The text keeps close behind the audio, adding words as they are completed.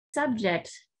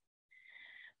subject.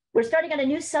 We're starting on a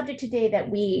new subject today that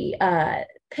we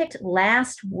picked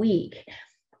last week.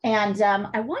 And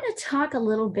I want to talk a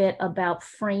little bit about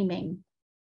framing,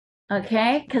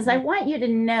 okay? Because I want you to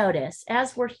notice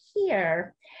as we're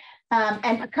here,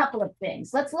 and a couple of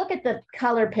things. Let's look at the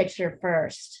color picture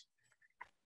first.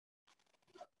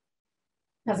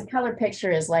 Because the color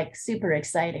picture is like super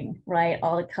exciting, right?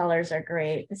 All the colors are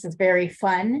great. This is very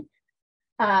fun.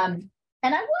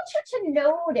 And I want you to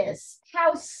notice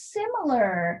how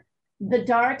similar the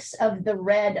darks of the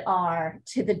red are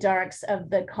to the darks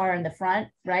of the car in the front,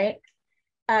 right?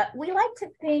 We like to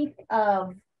think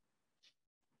of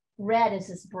red as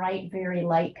this bright, very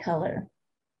light color,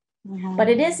 but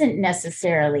it isn't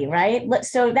necessarily, right?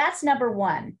 So that's number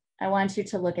one. I want you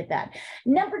to look at that.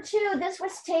 Number two, this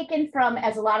was taken from,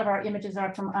 as a lot of our images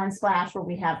are, from Unsplash, where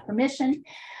we have permission.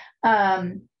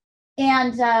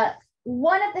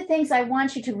 One of the things I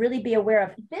want you to really be aware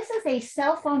of, this is a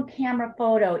cell phone camera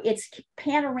photo. It's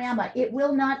panorama. It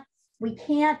will not, we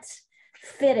can't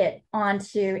fit it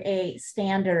onto a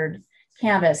standard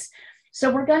canvas.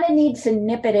 So we're going to need to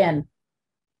nip it in.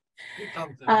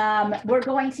 We're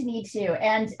going to need to.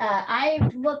 And I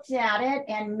looked at it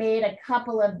and made a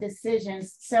couple of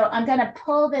decisions. So I'm going to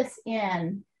pull this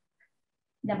in.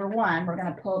 Number one, we're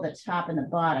going to pull the top and the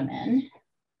bottom in,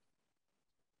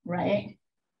 right?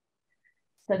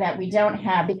 So that we don't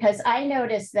have, because I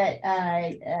noticed that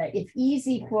it's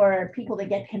easy for people to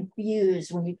get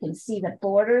confused when you can see the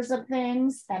borders of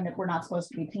things and that we're not supposed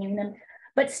to be painting them.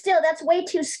 But still, that's way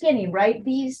too skinny, right?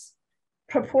 These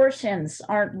proportions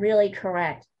aren't really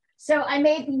correct. So I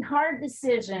made the hard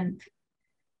decision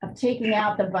of taking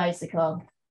out the bicycle.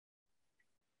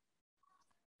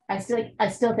 I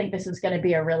still think this is going to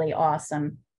be a really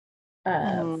awesome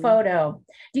photo.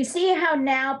 Do you see how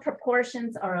now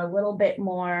proportions are a little bit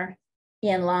more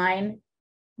in line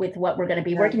with what we're going to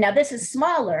be working? Now this is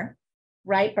smaller,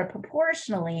 right? But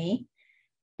proportionally,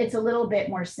 it's a little bit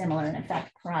more similar. And in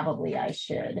fact, probably I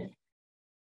should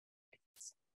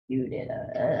do it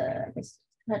just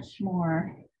a touch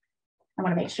more. I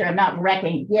want to make sure I'm not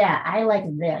wrecking. Yeah, I like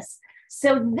this.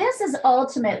 So this is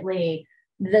ultimately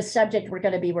the subject we're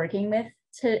going to be working with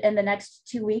in the next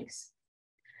 2 weeks.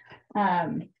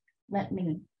 Let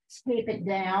me tape it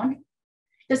down.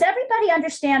 Does everybody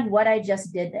understand what I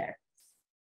just did there?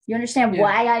 You understand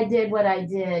why I did what I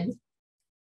did?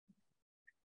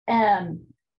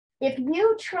 If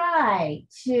you try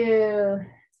to,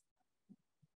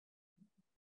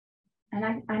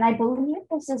 and I believe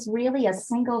this is really a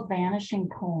single vanishing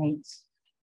point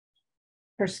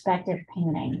perspective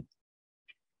painting.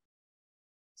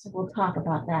 So we'll talk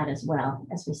about that as well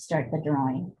as we start the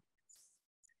drawing.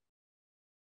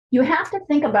 You have to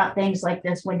think about things like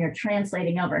this when you're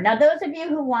translating over. Now, those of you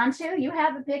who want to, you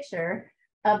have a picture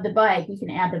of the bike. You can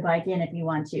add the bike in if you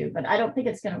want to, but I don't think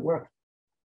it's going to work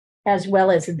as well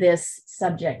as this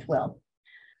subject will.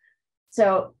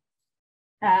 So,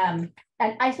 and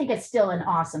I think it's still an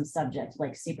awesome subject,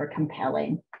 like super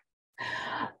compelling.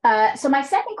 So my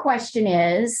second question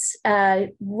is,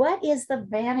 what is the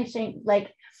vanishing,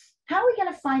 like, how are we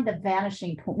going to find the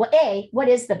vanishing point? Well, A, what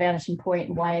is the vanishing point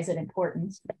and why is it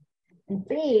important? And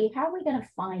B, how are we going to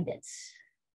find it?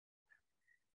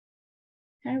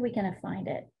 How are we going to find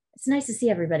it? It's nice to see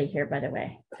everybody here, by the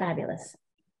way. Fabulous.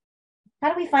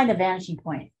 How do we find the vanishing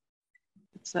point?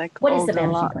 It's like what is the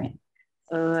vanishing point?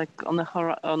 Like on the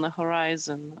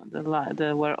horizon,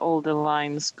 where all the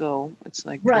lines go. It's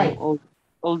like right.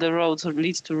 All the roads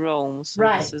lead to Rome. So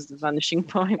right. This is the vanishing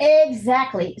point.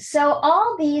 Exactly. So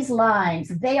all these lines,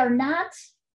 they are not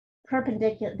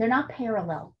perpendicular. They're not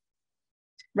parallel,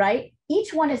 right?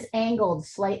 Each one is angled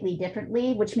slightly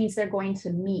differently, which means they're going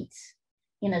to meet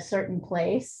in a certain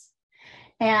place.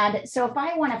 And so if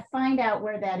I want to find out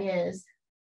where that is,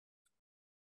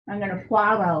 I'm going to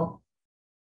follow.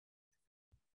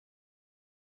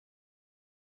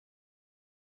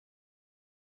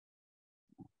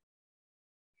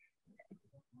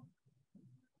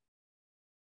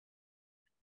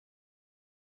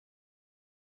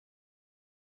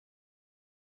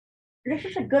 This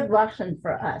is a good lesson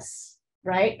for us,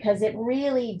 right? Because it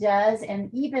really does.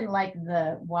 And even like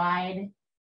the wide,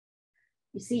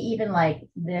 you see, even like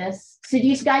this. So do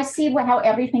you guys see how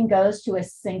everything goes to a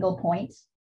single point?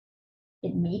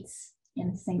 It meets in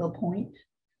a single point.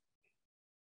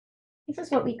 This is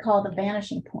what we call the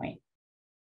vanishing point.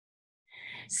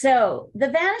 So the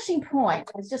vanishing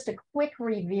point is just a quick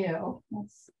review.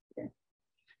 That's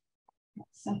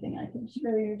something I can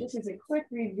show you. Just as a quick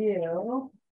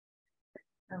review.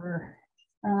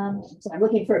 So I'm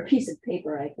looking for a piece of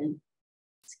paper I can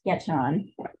sketch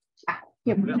on.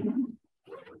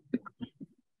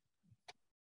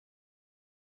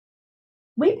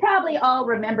 We probably all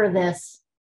remember this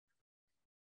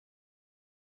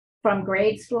from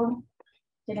grade school.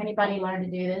 Did anybody learn to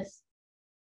do this?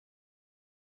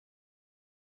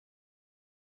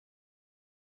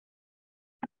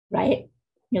 Right?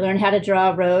 You learn how to draw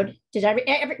a road. Is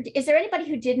there anybody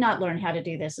who did not learn how to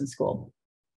do this in school?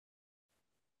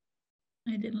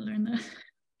 I didn't learn that.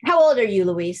 How old are you,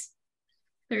 Louise?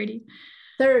 30.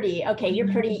 30. Okay, you're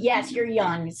pretty, yes, you're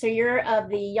young. So you're of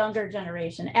the younger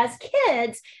generation. As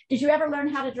kids, did you ever learn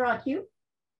how to draw a cube?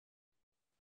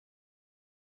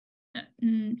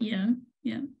 Yeah.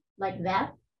 Like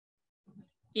that?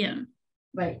 Yeah.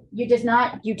 Right. You did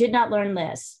not learn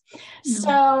this. No.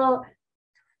 So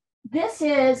this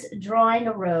is drawing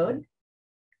a road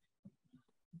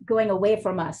going away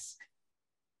from us,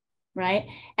 right?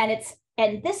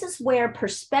 And this is where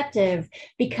perspective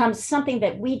becomes something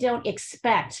that we don't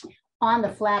expect on the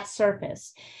flat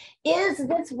surface. Is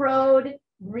this road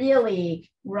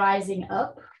really rising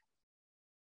up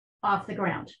off the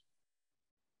ground?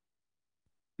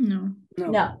 No.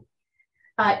 No.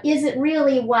 Is it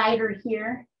really wider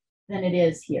here than it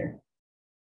is here?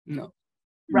 No.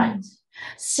 Right.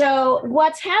 So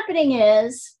what's happening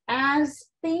is, as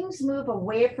things move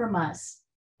away from us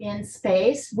in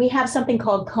space, we have something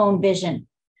called cone vision,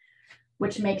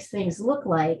 which makes things look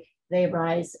like they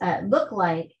rise, look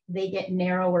like they get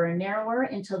narrower and narrower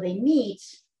until they meet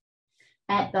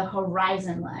at the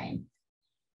horizon line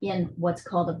in what's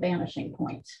called a vanishing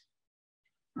point,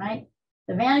 right?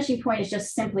 The vanishing point is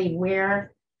just simply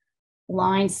where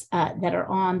lines that are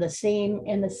on the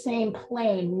same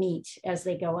plane meet as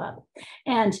they go up.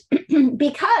 And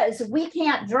because we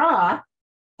can't draw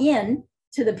in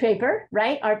to the paper,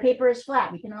 right? Our paper is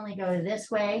flat. We can only go this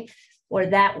way or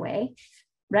that way,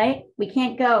 right? We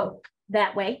can't go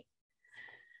that way.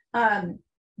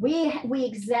 We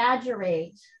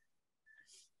exaggerate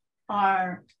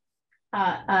our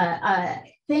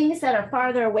things that are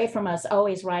farther away from us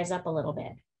always rise up a little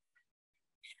bit.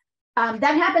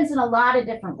 That happens in a lot of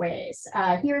different ways.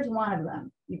 Here's one of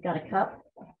them. You've got a cup,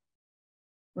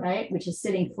 right, which is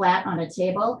sitting flat on a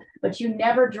table, but you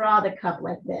never draw the cup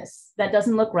like this. That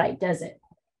doesn't look right, does it?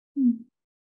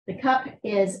 The cup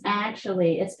is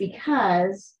actually, it's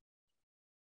because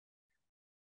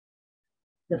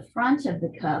the front of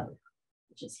the cup,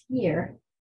 which is here,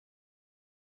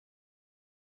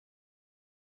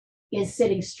 is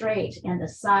sitting straight, and the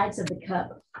sides of the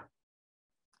cup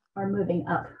are moving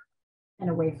up and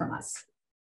away from us.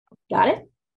 Got it?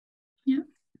 Yeah.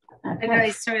 Okay. Hi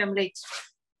guys, sorry I'm late.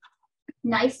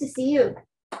 Nice to see you.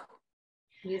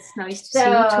 It's nice to see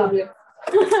you too.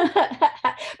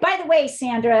 By the way,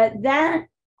 Sandra, that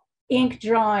ink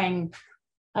drawing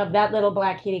of that little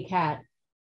black kitty cat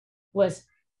was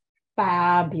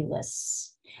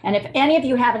fabulous. And if any of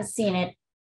you haven't seen it,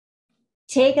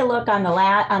 take a look on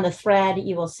the thread.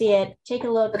 You will see it. Take a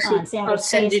look on Sandra's I'll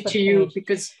send it Facebook to you page.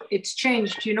 because it's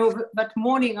changed. You know, that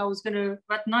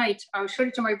night, I showed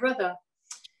it to my brother.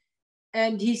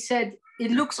 And he said,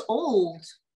 it looks old.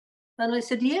 And I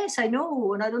said, yes, I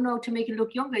know. And I don't know how to make it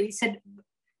look younger. He said,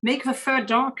 make the fur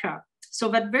darker. So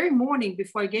that very morning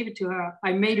before I gave it to her,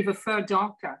 I made the fur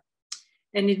darker.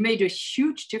 And it made a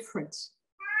huge difference.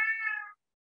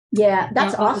 Yeah,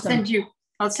 that's awesome.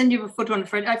 I'll send you a photo on the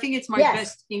friend. I think it's my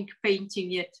best ink painting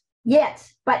yet.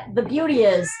 Yes, but the beauty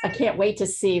is I can't wait to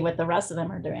see what the rest of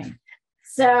them are doing.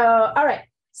 So, all right.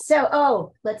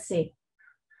 So, let's see.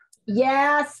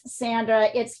 Yes, Sandra,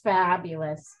 it's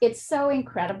fabulous. It's so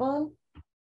incredible.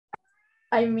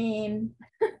 I mean,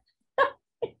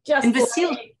 just and the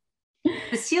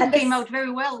seal came out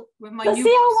very well with my new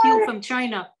seal from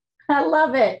China. I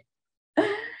love it.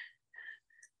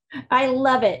 I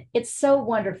love it. It's so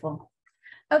wonderful.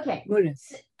 Okay,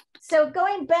 so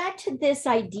going back to this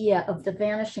idea of the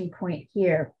vanishing point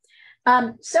here.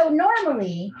 So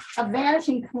normally a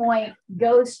vanishing point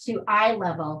goes to eye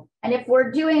level. And if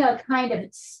we're doing a kind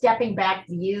of stepping back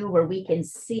view where we can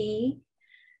see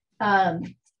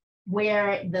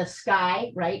where the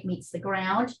sky, right, meets the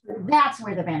ground, that's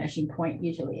where the vanishing point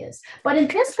usually is. But in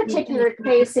this particular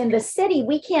case in the city,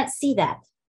 we can't see that.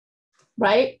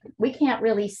 Right? We can't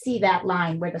really see that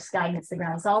line where the sky meets the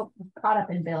ground. It's all caught up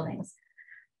in buildings.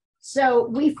 So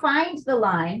we find the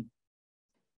line.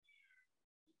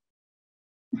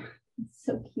 It's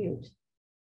so cute.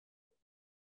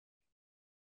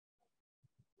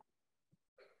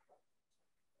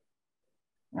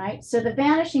 Right? So the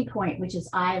vanishing point, which is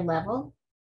eye level,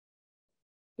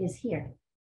 is here.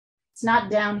 It's not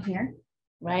down here,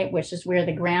 right? Which is where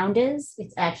the ground is.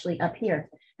 It's actually up here.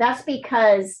 That's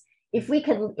because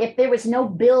if there was no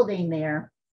building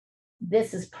there,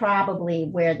 this is probably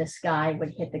where the sky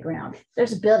would hit the ground.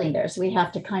 There's a building there, so we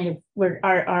have to kind of, where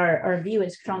our view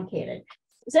is truncated.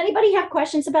 Does anybody have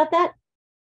questions about that?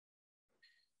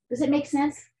 Does it make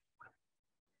sense?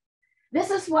 This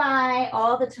is why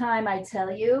all the time I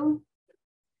tell you,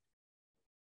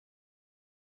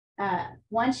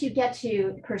 once you get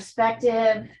to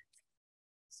perspective,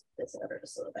 this over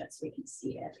just a little bit so we can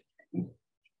see it.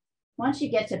 Once you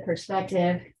get to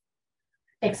perspective,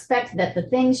 expect that the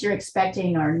things you're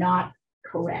expecting are not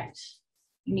correct.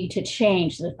 You need to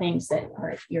change the things that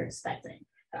you're expecting.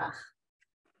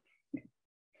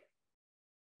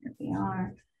 Here we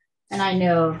are. And I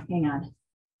know, hang on.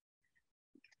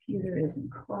 Computer isn't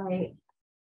quite.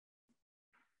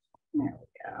 There we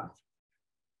go.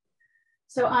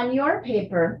 So on your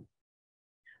paper,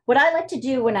 what I like to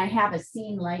do when I have a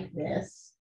scene like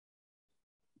this,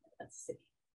 let's see.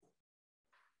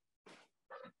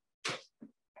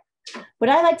 What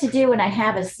I like to do when I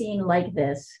have a scene like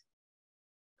this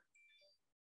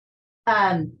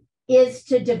is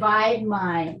to divide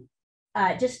my,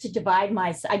 I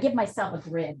give myself a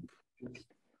grid,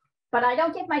 but I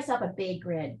don't give myself a big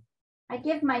grid. I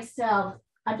give myself,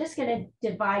 I'm just gonna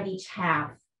divide each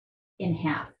half in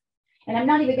half. And I'm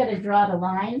not even gonna draw the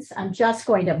lines. I'm just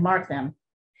going to mark them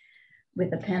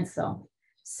with a pencil.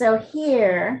 So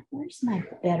here, where's my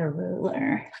better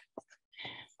ruler?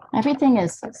 Everything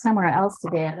is somewhere else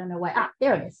today. I don't know why. Ah,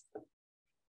 there it is.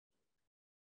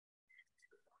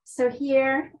 So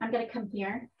here, I'm going to come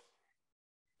here.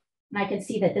 And I can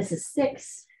see that this is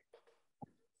 6.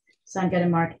 So I'm going to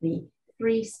mark the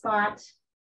 3 spot.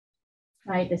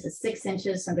 Right, this is 6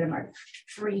 inches. So I'm going to mark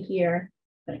 3 here.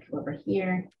 I'm going to come over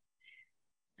here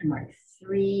and mark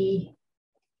 3.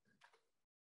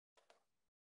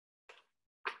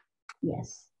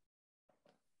 Yes.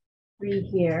 3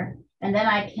 here. And then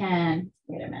I can,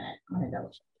 wait a minute, I'm gonna double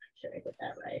check, make sure I get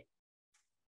that right.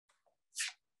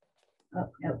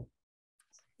 Oh, no.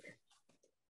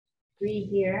 3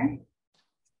 here.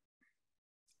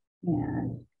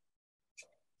 And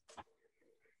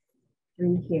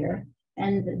 3 here.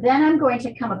 And then I'm going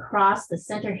to come across the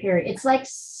center here. It's like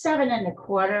 7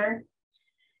 1/4.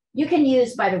 You can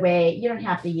use, by the way, you don't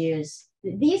have to use,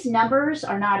 these numbers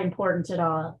are not important at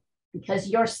all,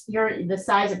 because the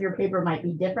size of your paper might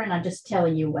be different. I'm just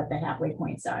telling you what the halfway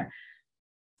points are.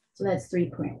 So that's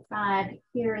 3.5.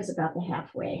 Here is about the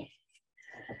halfway.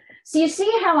 So you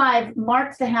see how I've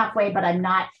marked the halfway, but I'm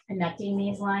not connecting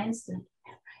these lines.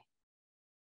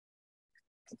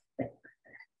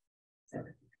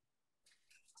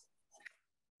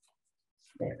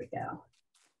 There we go.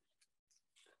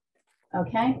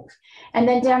 Okay. And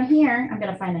then down here, I'm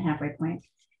going to find the halfway point.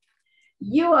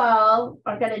 You all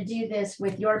are going to do this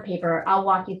with your paper. I'll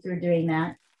walk you through doing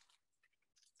that.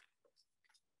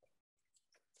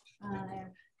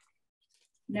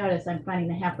 Notice I'm finding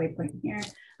the halfway point here.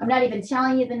 I'm not even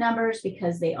telling you the numbers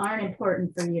because they aren't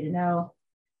important for you to know.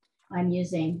 I'm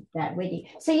using that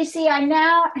wiki. So you see, I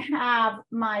now have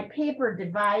my paper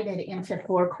divided into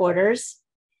 4 quarters.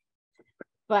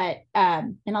 But,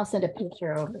 and I'll send a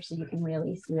picture over so you can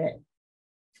really see it.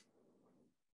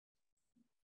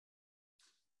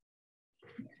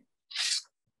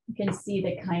 You can see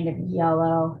the kind of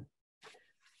yellow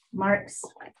marks.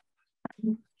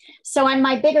 So on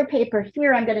my bigger paper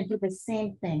here, I'm going to do the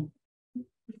same thing.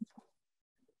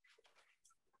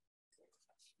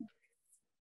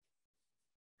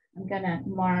 I'm going to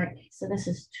mark, so this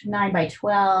is 9 by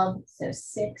 12, so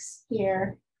 6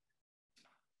 here.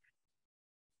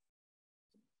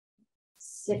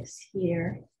 6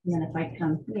 here. And then if I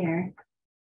come here,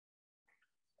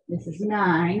 this is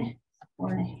 9,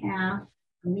 4.5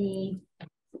 for me.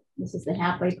 This is the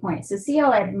halfway point. So see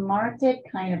how I've marked it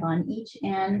kind of on each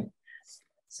end,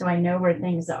 so I know where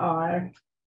things are.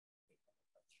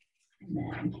 And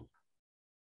then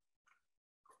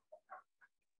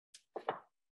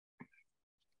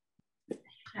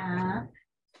half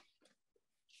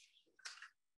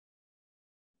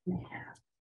and a half.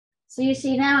 So you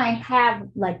see now I have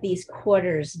like these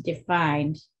quarters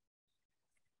defined.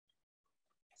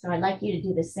 So I'd like you to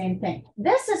do the same thing.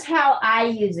 This is how I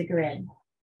use a grid.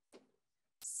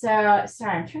 So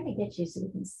sorry, I'm trying to get you so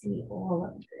we can see all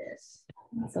of this.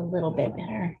 That's a little bit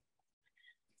better.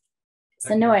 It's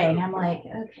annoying. I'm like,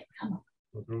 okay, come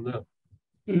on.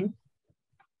 Mm-hmm.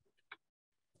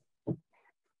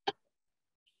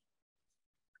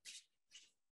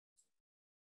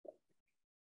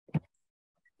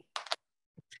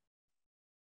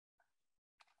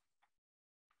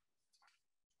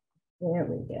 There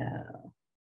we go.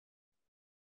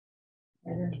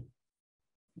 Better.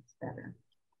 It's better.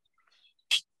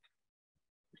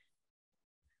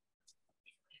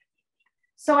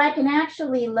 So I can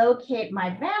actually locate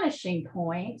my vanishing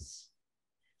point.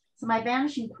 So my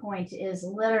vanishing point is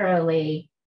literally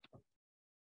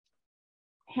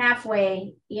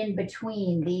halfway in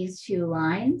between these two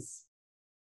lines.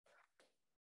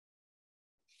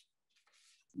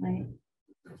 Right.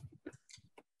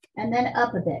 And then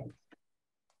up a bit.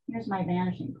 Here's my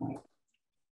vanishing point.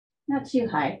 Not too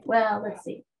high. Well, let's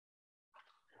see.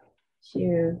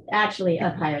 Actually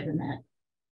up higher than that.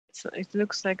 So it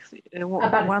looks like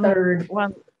About a third.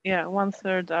 One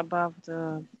third above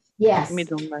the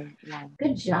middle line.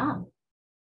 Good job.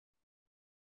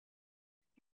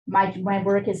 My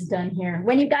work is done here.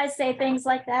 When you guys say things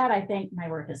like that, I think my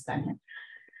work is done here.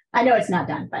 I know it's not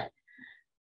done, but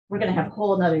we're going to have a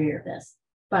whole another year of this.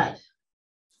 But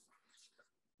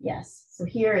yes, so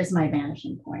here is my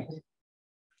vanishing point.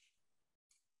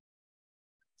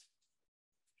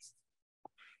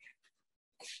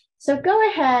 So go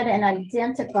ahead and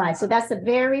identify. So that's the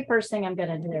very first thing I'm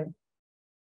going to do.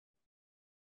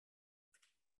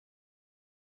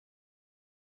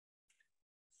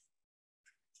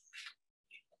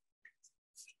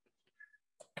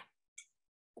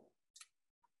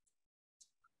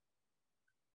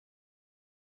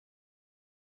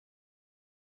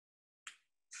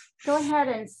 Go ahead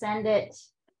and send it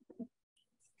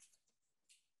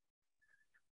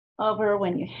over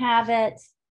when you have it.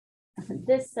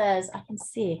 This says, I can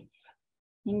see,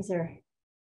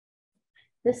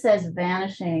 this says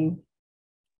vanishing.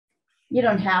 You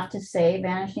don't have to say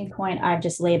vanishing point. I've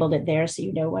just labeled it there so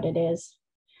you know what it is.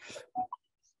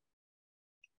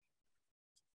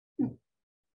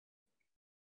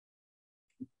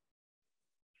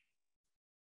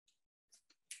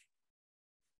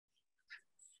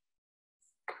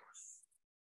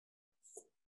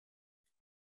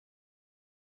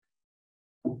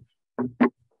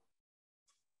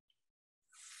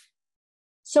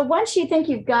 So once you think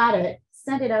you've got it,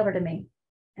 send it over to me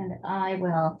and I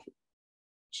will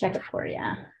check it for you.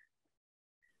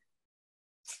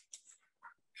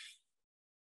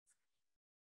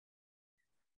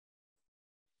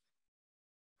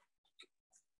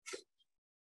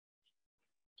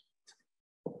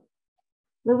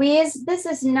 Louise, this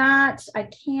is not, I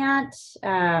can't,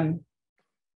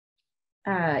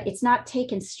 it's not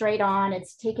taken straight on,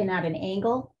 it's taken at an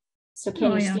angle. So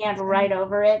can you stand right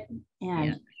over it?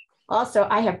 And also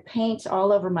I have paint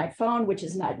all over my phone, which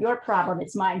is not your problem,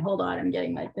 it's mine. Hold on, I'm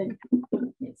getting my thing.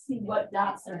 Let's see what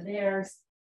dots are theirs.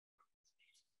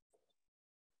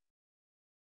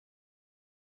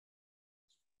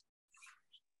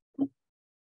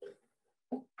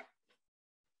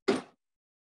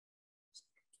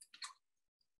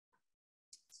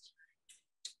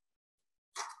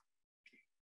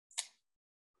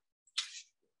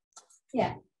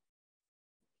 Yeah.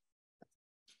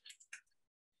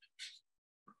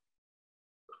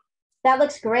 That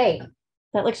looks great.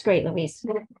 That looks great, Louise.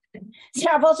 See,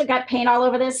 I've also got paint all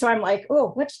over this, so I'm like, oh,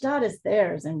 which dot is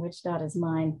theirs and which dot is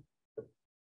mine?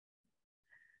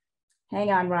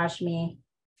 Hang on, Rashmi.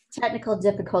 Technical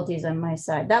difficulties on my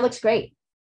side. That looks great.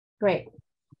 Great.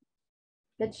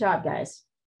 Good job, guys.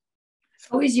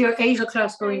 How is your Asia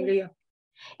class going, Leah?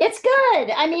 It's good.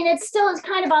 I mean, it's still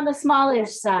kind of on the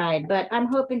smallish side, but I'm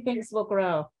hoping things will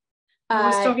grow. I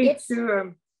was talking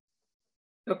to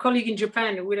a colleague in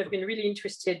Japan who would have been really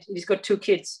interested. He's got 2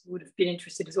 kids who would have been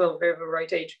interested as well, very, very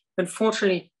right age.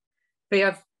 Unfortunately, they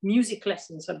have music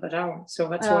lessons at that hour, so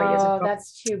that's why he hasn't come.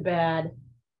 That's too bad.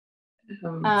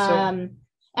 And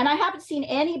I haven't seen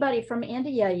anybody from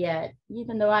India yet,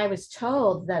 even though I was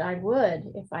told that I would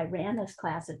if I ran this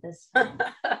class at this time.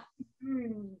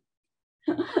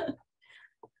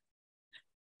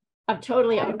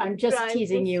 I'm just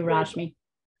teasing you, Rashmi.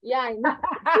 Yeah, I know.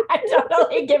 I'm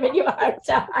totally giving you a hard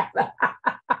time.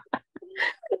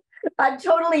 I'm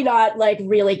totally not like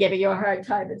really giving you a hard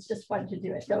time. It's just fun to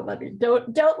do it. Don't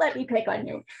let me pick on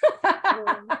you. All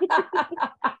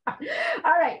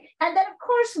right. And then of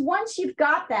course, once you've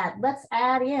got that, let's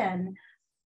add in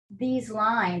these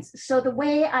lines. So the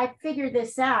way I figure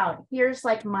this out, here's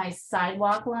like my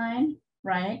sidewalk line,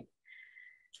 right?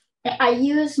 I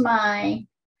use my,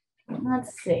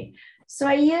 let's see. So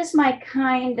I use my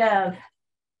kind of,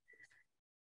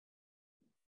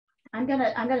 I'm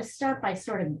gonna start by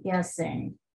sort of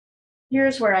guessing.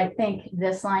 Here's where I think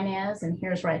this line is, and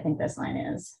here's where I think this line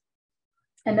is.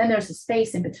 And then there's a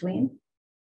space in between.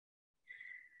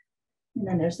 And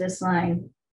then there's this line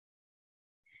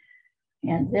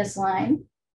and this line.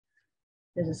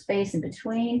 There's a space in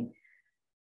between.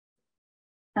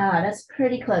 That's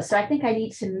pretty close. So I think I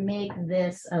need to make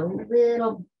this a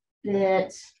little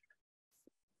bit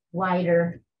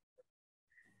wider.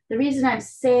 The reason I'm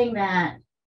saying that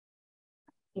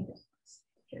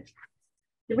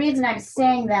The reason I'm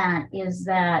saying that is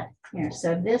that here,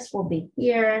 so this will be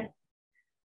here.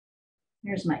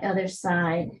 Here's my other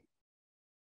side.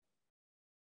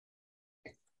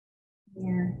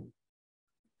 Here.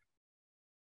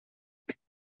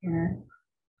 Here.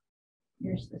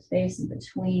 Here's the space in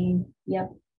between.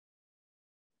 Yep.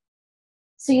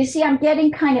 So you see, I'm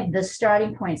getting kind of the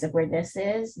starting points of where this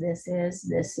is, this is,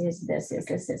 this is, this is,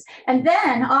 this is. And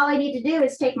then all I need to do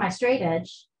is take my straight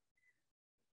edge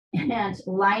and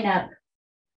line up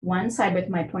one side with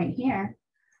my point here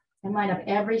and line up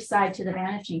every side to the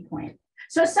vanishing point.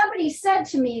 So somebody said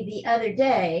to me the other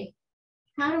day,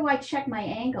 how do I check my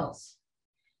angles?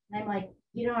 And I'm like,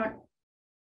 you know,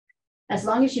 as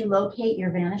long as you locate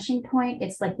your vanishing point,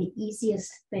 it's like the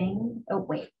easiest thing. Oh,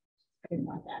 wait, I didn't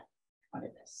want that. I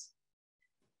wanted this.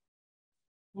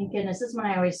 Thank goodness. This is when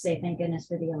I always say, thank goodness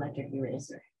for the electric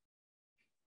eraser.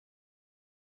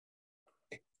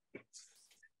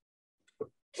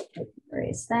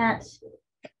 Erase that.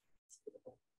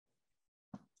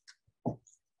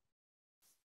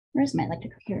 Where's my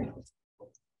electric? Here it is.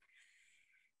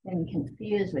 Getting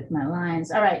confused with my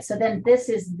lines. All right, so then this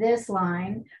is this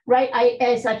line, right?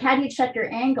 It's like, how do you check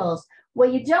your angles? Well,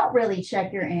 you don't really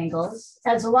check your angles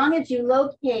as long as you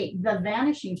locate the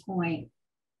vanishing point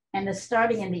and the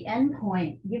starting and the end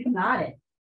point, you've got it.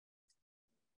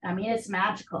 I mean, it's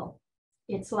magical.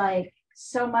 It's like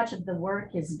so much of the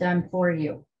work is done for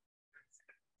you.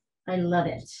 I love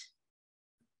it.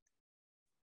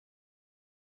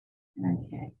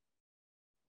 Okay.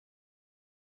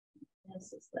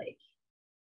 This is like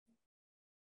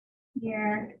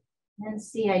here. And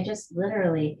see, I just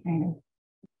literally kind of,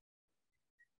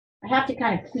 I have to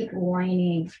kind of keep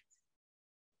lining. You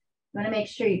want to make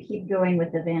sure you keep going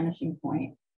with the vanishing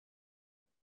point.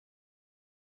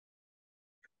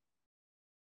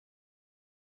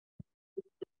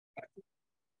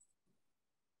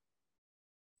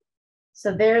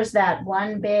 So there's that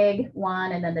one big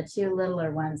one and then the two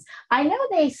littler ones. I know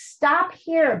they stop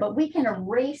here, but we can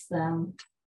erase them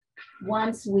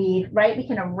once we, right? We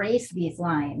can erase these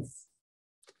lines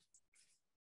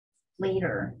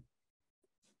later.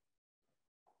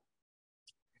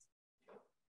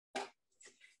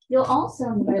 You'll also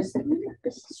notice that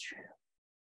this is true.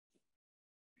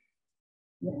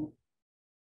 Yeah.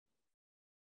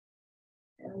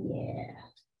 Oh, yeah.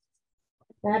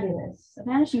 Fabulous. The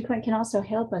vanishing point can also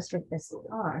help us with this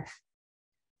star.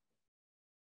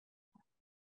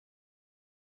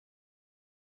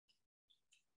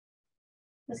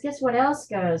 Because guess what else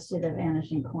goes to the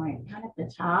vanishing point? Kind of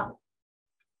the top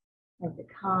of the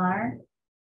car,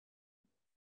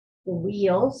 the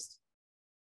wheels,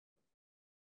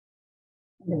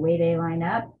 and the way they line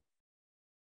up.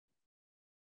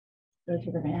 Go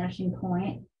to the vanishing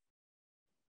point.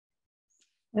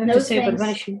 I have to say that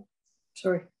vanishing,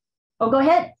 sorry. Oh, go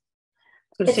ahead. I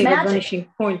was going to say that vanishing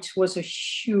point was a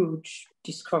huge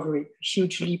discovery, a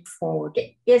huge leap forward.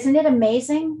 Isn't it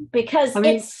amazing? Because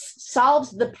it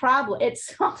solves the problem. It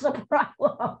solves the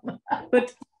problem.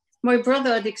 But my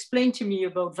brother had explained to me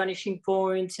about vanishing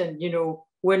points and, you know,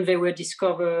 when they were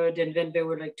discovered and then there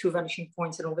were like two vanishing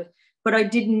points and all that. But I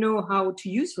didn't know how to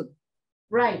use them.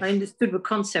 Right. I understood the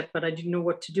concept, but I didn't know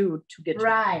what to do to get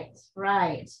right,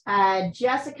 right.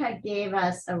 Jessica gave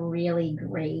us a really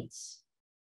great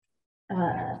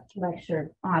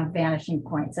lecture on vanishing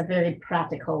points, a very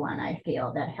practical one, I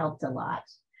feel, that helped a lot.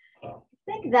 I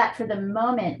think that for the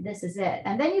moment, this is it.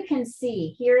 And then you can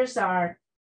see, here's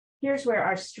where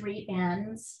our street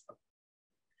ends.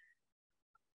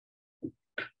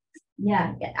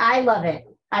 Yeah, I love it.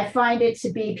 I find it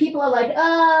to be, people are like,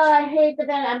 oh, I hate the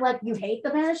vanishing. I'm like, you hate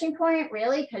the vanishing point?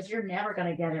 Really? Because you're never going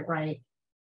to get it right.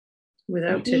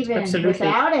 Without it, even absolutely.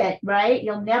 Without it, right?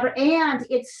 You'll never, and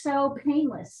it's so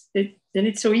painless. Then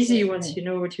it's so easy once you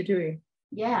know what you're doing.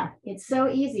 Yeah, it's so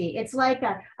easy. It's like,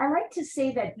 I like to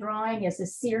say that drawing is a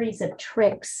series of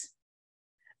tricks,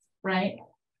 right?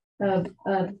 Of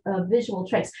visual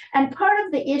tricks. And part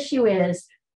of the issue is,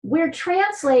 we're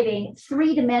translating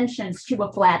 3 dimensions to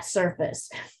a flat surface.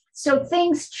 So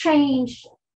things change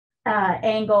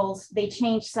angles, they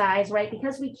change size, right?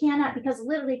 Because we cannot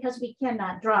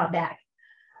draw back.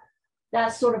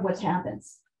 That's sort of what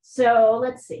happens. So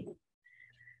let's see.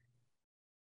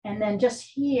 And then just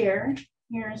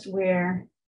here's where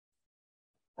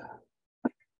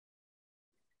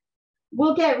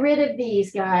we'll get rid of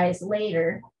these guys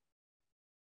later.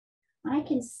 I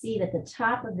can see that the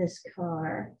top of this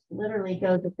car literally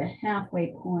goes at the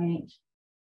halfway point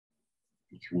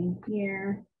between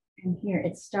here and here.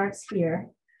 It starts here.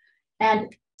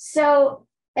 And so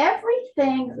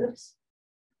everything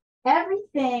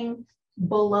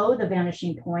below the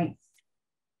vanishing point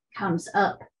comes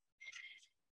up.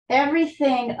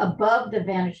 Everything above the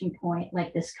vanishing point,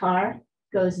 like this car,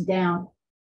 goes down,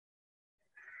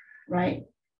 right?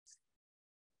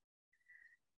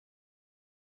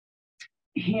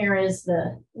 Here is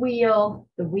the wheel.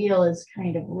 The wheel is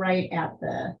kind of right at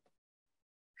the,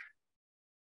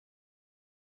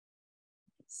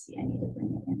 let's see, I need to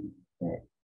bring it in a bit.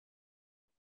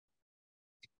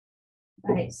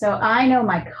 All right, so I know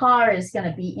my car is going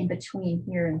to be in between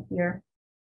here and here.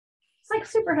 It's like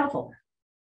super helpful.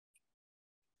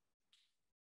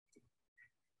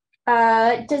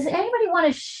 Does anybody want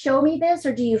to show me this,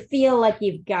 or do you feel like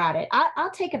you've got it?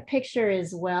 I'll take a picture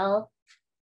as well,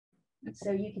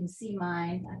 so you can see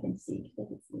mine. I can see.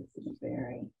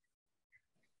 Very.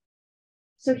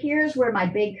 So here's where my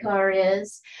big car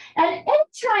is, and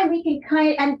anytime we can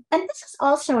and this is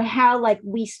also how like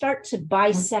we start to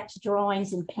bisect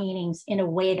drawings and paintings in a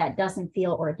way that doesn't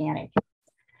feel organic.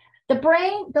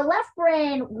 The left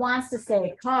brain wants to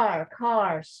say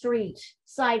car, street,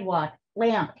 sidewalk,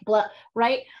 lamp, blah,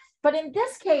 right? But in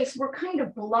this case, we're kind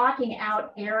of blocking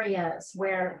out areas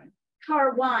where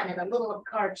car 1 and a little of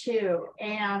car 2,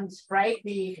 and right,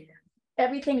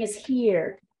 everything is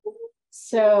here.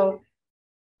 So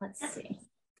let's see.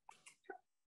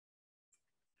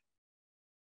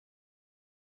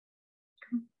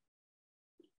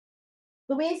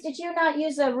 Louise, did you not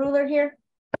use a ruler here?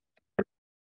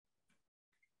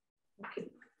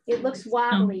 It looks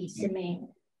wobbly to me.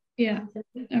 Yeah.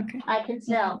 Okay. I can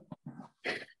tell.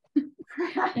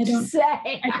 I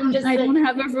don't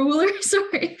have a ruler.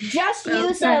 Sorry. Just Well,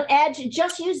 use an edge.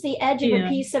 Just use the edge of a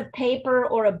piece of paper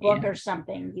or a book or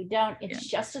something. You don't. It's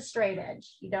just a straight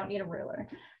edge. You don't need a ruler.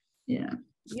 Yeah.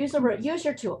 Use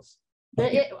your tools.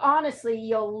 Honestly,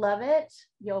 you'll love it.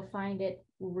 You'll find it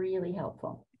really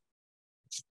helpful.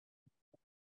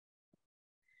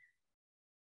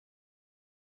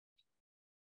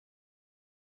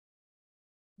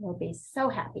 You'll be so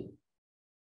happy.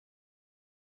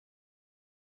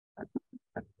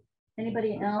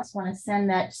 Anybody else want to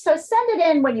send that? So send it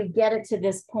in when you get it to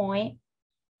this point.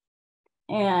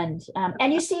 And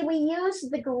you see, we use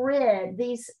the grid,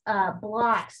 these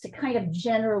blocks, to kind of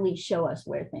generally show us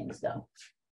where things go.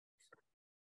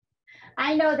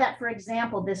 I know that, for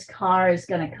example, this car is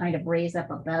going to kind of raise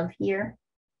up above here,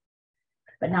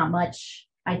 but not much.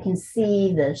 I can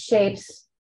see the shapes.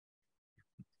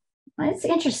 It's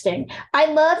interesting. I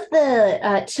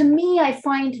love to me, I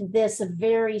find this a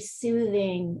very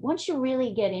soothing, once you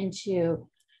really get into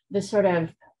the sort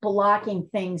of blocking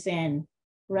things in,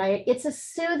 right? It's a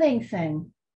soothing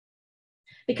thing,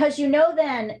 because you know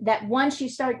then that once you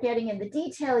start getting in the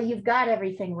detail, you've got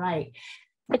everything right.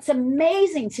 It's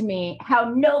amazing to me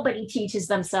how nobody teaches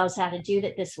themselves how to do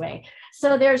it this way.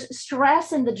 So there's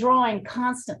stress in the drawing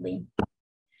constantly,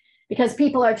 because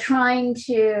people are trying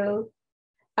to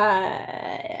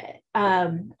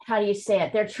how do you say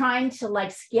it? They're trying to like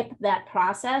skip that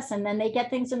process, and then they get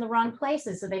things in the wrong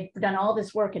places. So they've done all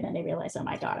this work, and then they realize, oh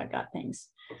my God, I've got things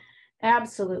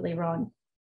absolutely wrong.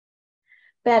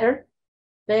 Better.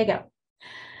 There you go.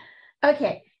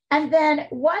 Okay. And then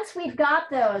once we've got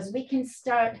those, we can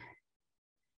start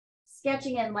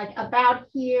sketching in like about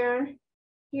here.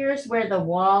 Here's where the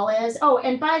wall is. Oh,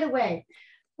 and by the way,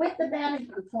 with the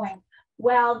vanishing point,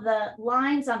 well, the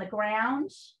lines on the ground,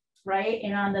 right,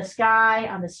 and on the sky,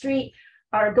 on the street,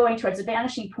 are going towards the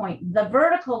vanishing point. The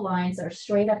vertical lines are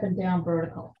straight up and down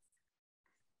vertical.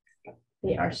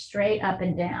 They are straight up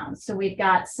and down. So we've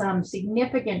got some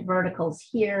significant verticals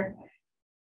here.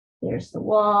 There's the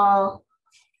wall,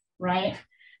 right?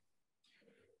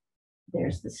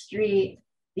 There's the street.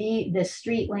 The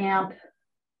street lamp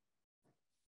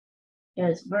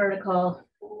is vertical.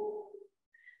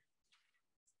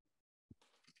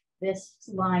 This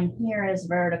line here is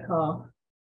vertical.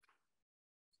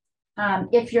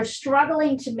 If you're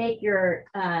struggling to make your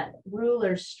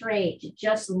ruler straight,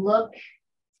 just look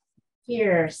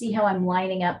here. See how I'm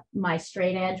lining up my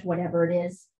straight edge, whatever it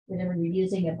is, whatever you're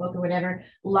using, a book or whatever,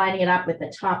 lining it up with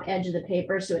the top edge of the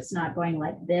paper so it's not going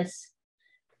like this.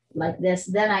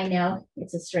 Then I know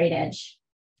it's a straight edge.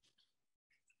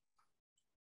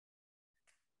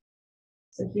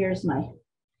 So here's my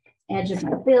edge of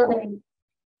my building.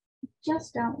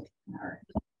 Just don't hurt.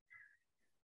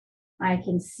 I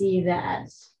can see that.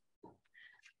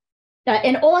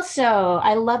 And also,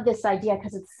 I love this idea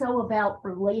because it's so about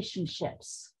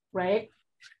relationships, right?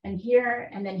 And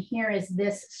then here is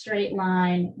this straight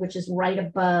line, which is right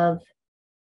above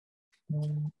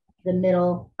the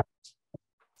middle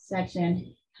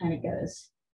section, kind of goes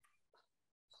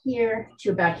here to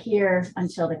about here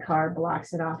until the car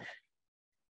blocks it off.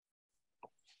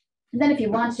 And then if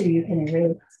you want to, you can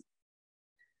erase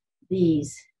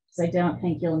these, because I don't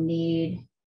think you'll need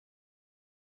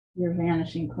your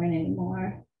vanishing point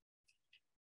anymore.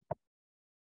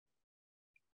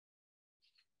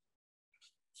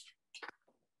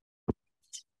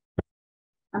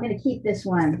 I'm going to keep this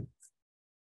one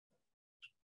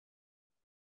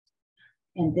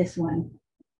and this one.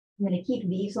 I'm going to keep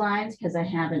these lines because I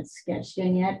haven't sketched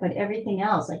in yet, but everything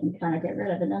else I can kind of get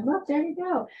rid of. And then look, there you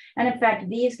go. And in fact,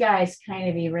 these guys kind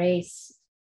of erase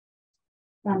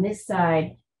on this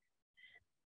side,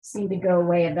 seem to go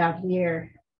away about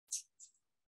here.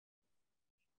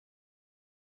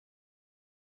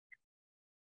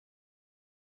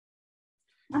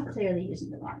 I'm clearly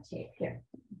using the wrong tape here.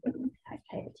 I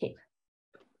have a tape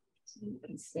so you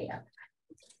can stay up.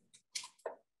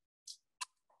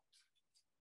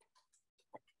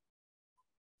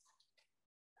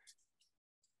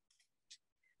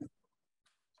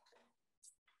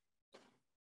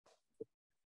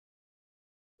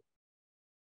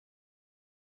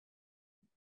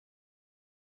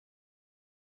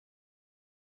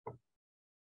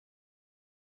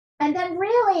 And then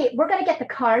really, we're going to get the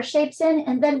car shapes in,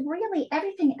 and then really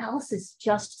everything else is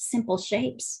just simple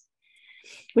shapes,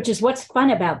 which is what's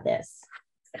fun about this.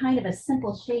 It's kind of a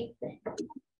simple shape thing.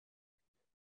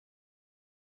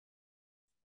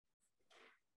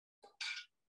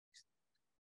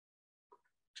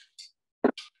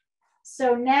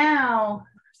 So now,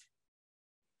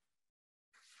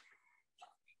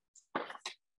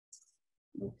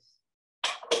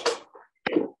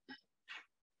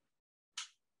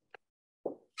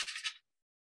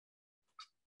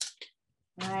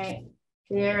 right,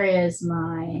 there is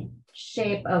my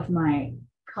shape of my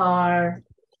car.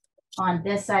 On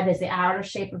this side is the outer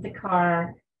shape of the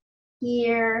car.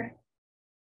 Here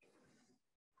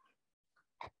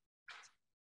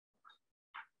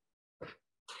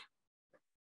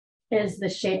is the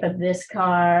shape of this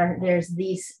car. There's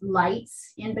these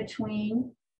lights in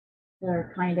between.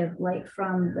 They're kind of like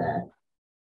from the,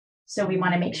 so we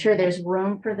want to make sure there's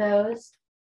room for those.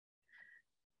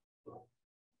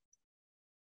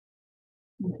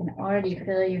 I can already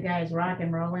feel you guys rock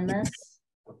and rolling this.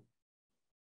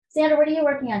 Sandra, what are you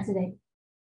working on today?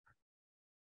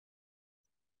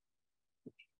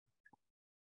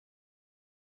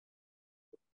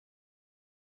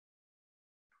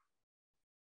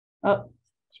 Oh,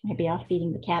 she might be off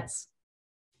feeding the cats.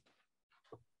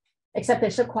 Except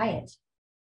they're so quiet.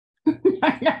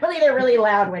 Normally they're really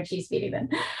loud when she's feeding them.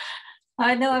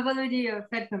 I know, I've already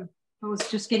fed them. I was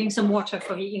just getting some water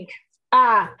for the ink.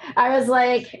 Ah, I was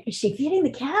like, is she feeding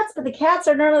the cats? But the cats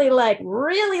are normally like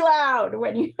really loud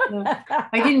when you. Yeah.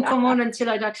 I didn't come on until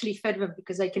I'd actually fed them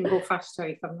because I can go faster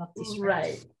if I'm not distracted.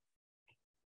 Right.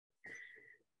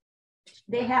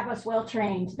 They have us well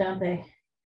trained, don't they?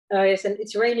 Yes, and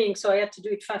it's raining, so I had to do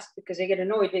it fast because they get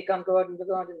annoyed. They can't go out in the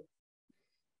garden.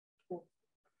 I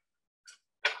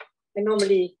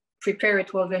normally prepare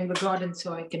it while they're in the garden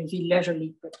so I can be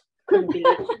leisurely, but couldn't be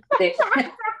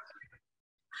leisurely.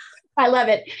 I love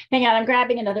it. Hang on, I'm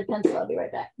grabbing another pencil. I'll be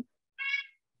right back.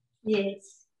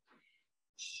 Yes.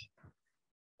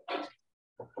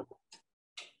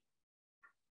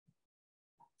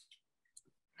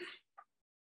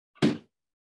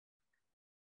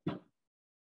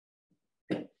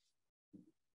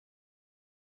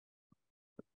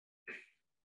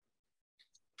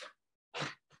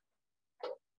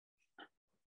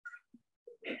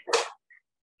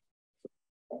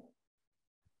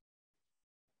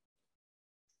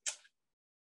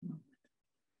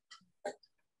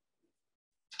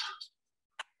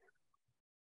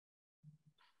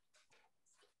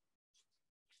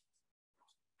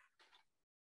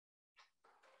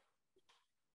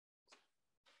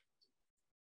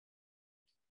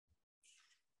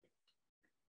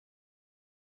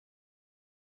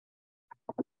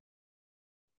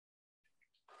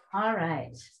 All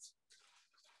right.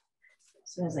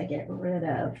 So as I get rid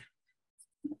of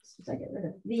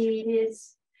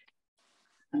these,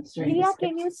 I'm starting Leah,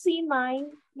 can you see mine,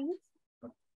 please?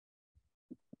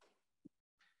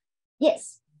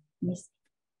 Yes. Yes.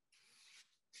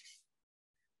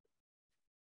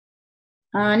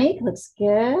 Ani, looks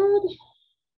good.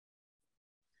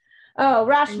 Oh,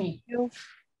 Rashmi.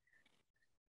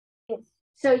 Yes.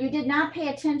 So you did not pay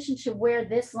attention to where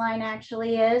this line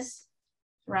actually is,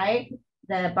 right?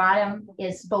 The bottom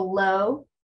is below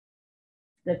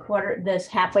the quarter, this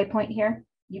halfway point here.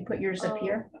 You put yours up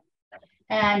here.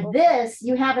 And Okay. this,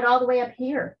 you have it all the way up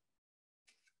here.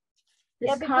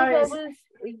 This Yeah, car because is,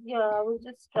 I was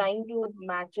just trying to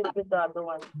match it with the other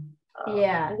one.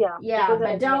 Yeah,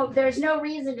 but don't, there's no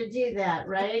reason to do that,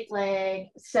 right?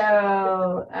 Like,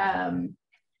 so,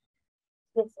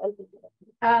 yes, I'll do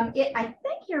that. I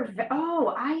think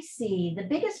oh, I see. The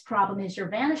biggest problem is your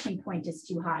vanishing point is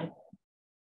too high.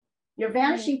 Your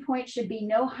vanishing point should be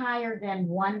no higher than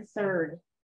 1/3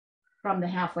 from the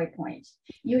halfway point.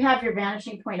 You have your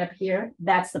vanishing point up here.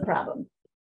 That's the problem.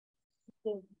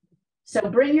 So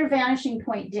bring your vanishing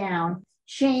point down,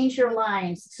 change your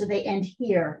lines so they end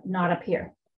here, not up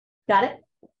here. Got it?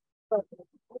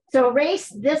 So erase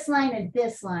this line and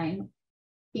this line.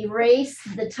 Erase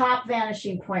the top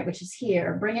vanishing point, which is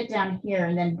here. Bring it down here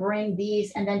and then bring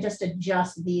these and then just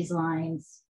adjust these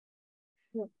lines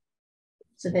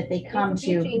so that they come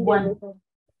to one. Everything.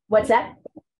 What's that?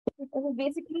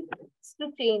 Basically, it's to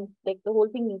change, like the whole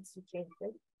thing needs to change,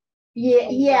 right?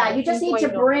 Yeah, you just need to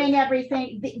bring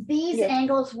everything. These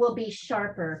angles will be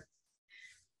sharper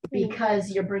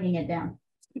because you're bringing it down.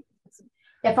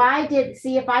 If I do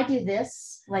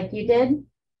this like you did,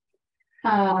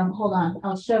 hold on,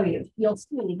 I'll show you. You'll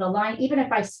see the line, even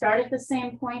if I start at the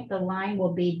same point, the line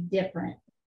will be different.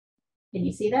 Can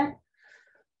you see that?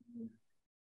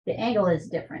 The angle is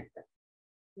different.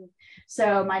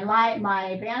 So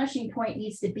my vanishing point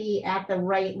needs to be at the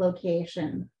right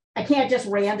location. I can't just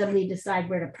randomly decide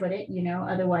where to put it, you know,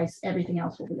 otherwise everything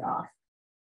else will be off.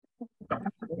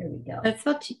 There we go. I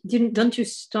thought, don't you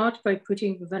start by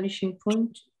putting the vanishing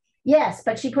point? Yes,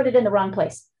 but she put it in the wrong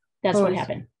place. That's what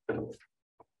happened.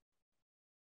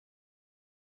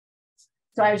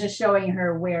 So I was just showing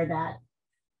her where that,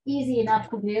 easy enough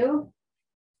to do.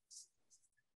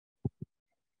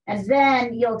 And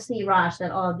then you'll see, Rosh,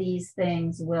 that all these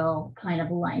things will kind of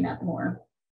line up more.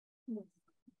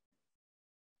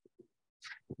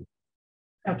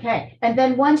 Okay, and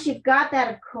then once you've got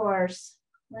that, of course,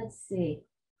 let's see.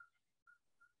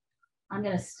 I'm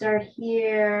going to start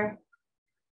here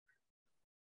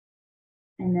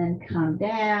and then come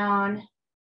down,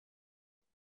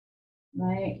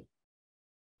 right?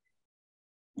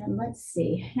 And let's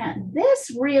see,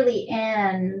 this really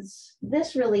ends,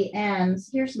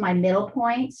 here's my middle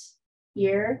point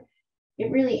here.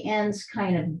 It really ends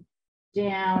kind of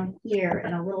down here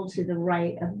and a little to the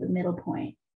right of the middle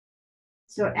point.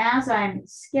 So as I'm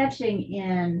sketching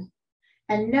in,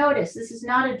 and notice this is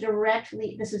not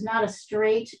a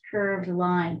straight curved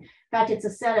line. In fact, it's a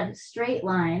set of straight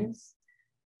lines.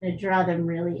 I'm going to draw them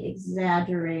really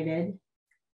exaggerated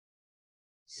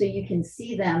so you can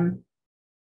see them.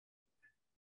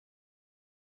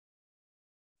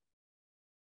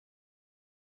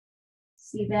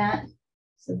 See that?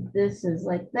 So this is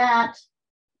like that.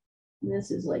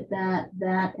 This is like that,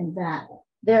 that, and that.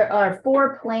 There are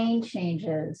 4 plane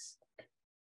changes.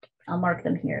 I'll mark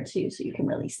them here too, so you can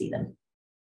really see them.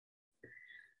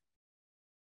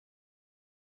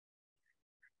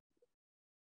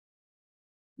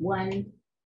 One,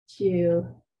 2,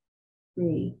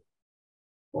 3,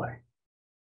 4.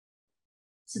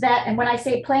 So that, and when I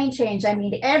say plane change, I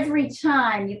mean every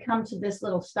time you come to this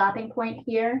little stopping point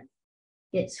here,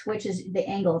 it switches, the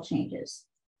angle changes.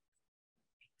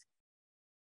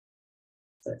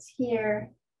 So it's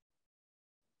here,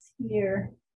 it's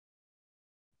here,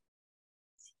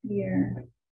 it's here.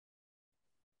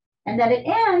 And then it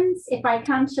ends, if I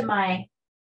come to my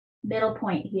middle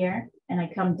point here and I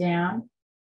come down,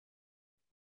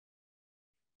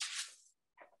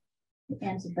 it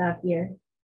ends about here.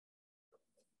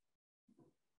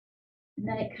 And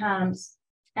then it comes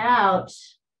out,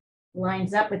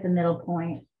 lines up with the middle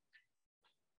point.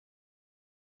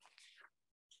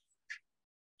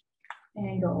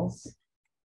 Angles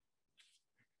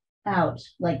out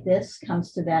like this,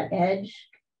 comes to that edge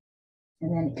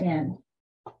and then in.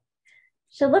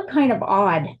 Should look kind of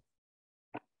odd.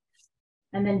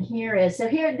 And then here is, so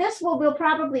here, we'll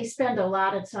probably spend a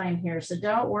lot of time here. So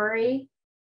don't worry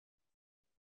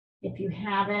if you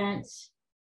haven't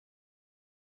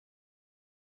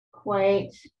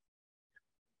quite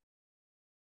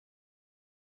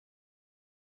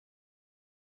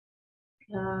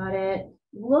got it.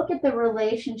 Look at the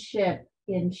relationship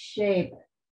in shape.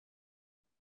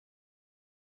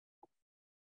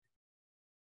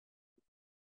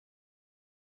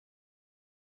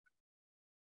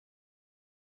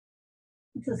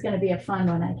 This is going to be a fun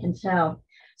one, I can tell.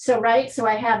 So, right, so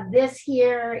I have this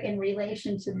here in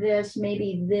relation to this.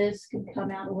 Maybe this could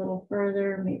come out a little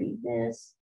further. Maybe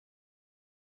this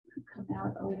could come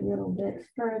out a little bit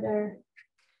further,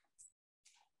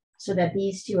 so that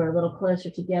these two are a little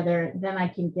closer together. Then I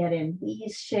can get in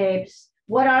these shapes.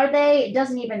 What are they? It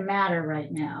doesn't even matter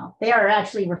right now. They are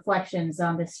actually reflections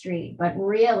on the street, but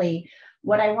really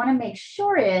What I want to make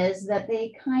sure is that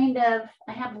they kind of,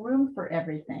 I have room for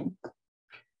everything.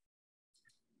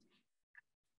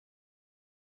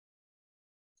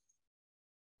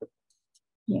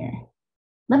 Here,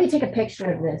 let me take a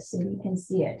picture of this so you can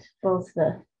see it,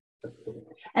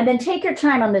 and then take your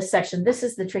time on this section. This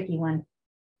is the tricky one.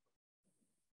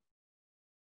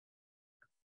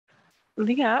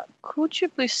 Leah, could you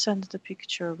please send the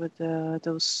picture with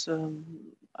those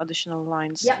additional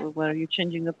lines where you're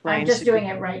changing the planes? I'm just doing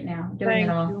it right now. Doing it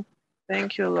all.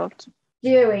 Thank you a lot.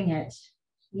 Doing it.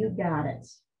 You got it.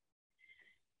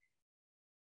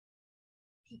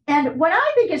 And what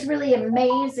I think is really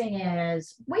amazing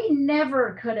is we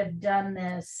never could have done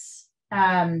this.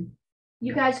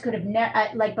 You guys could have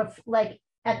like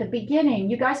at the beginning,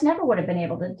 you guys never would have been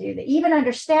able to do that. Even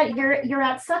understand you're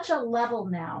at such a level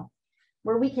now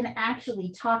where we can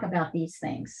actually talk about these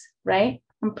things, right?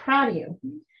 I'm proud of you.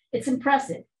 It's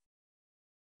impressive.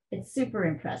 It's super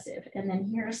impressive. And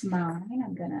then here's mine.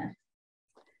 I'm gonna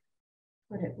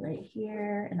put it right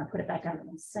here and I'll put it back on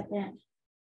in a second.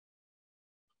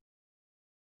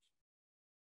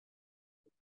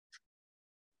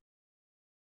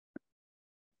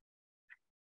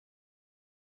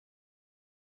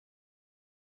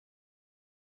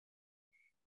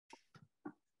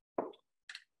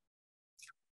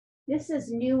 This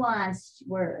is nuanced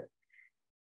work.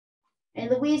 And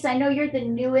Louise, I know you're the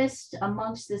newest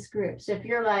amongst this group. So if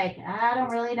you're like, I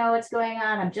don't really know what's going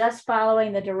on, I'm just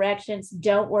following the directions,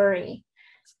 don't worry.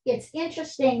 It's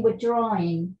interesting with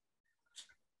drawing.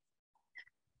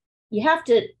 You have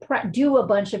to do a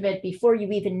bunch of it before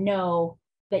you even know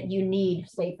that you need,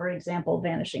 say, for example,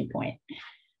 vanishing point.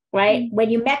 Right? When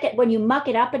you muck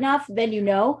it up enough, then you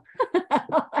know.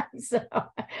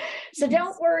 So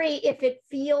don't worry if it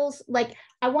feels like,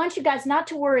 I want you guys not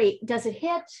to worry. Does it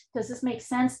hit? Does this make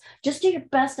sense? Just do your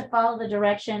best to follow the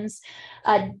directions.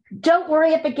 Don't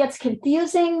worry if it gets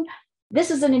confusing.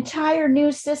 This is an entire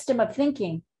new system of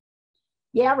thinking.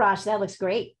 Yeah, Rosh, that looks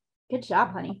great. Good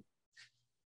job, honey.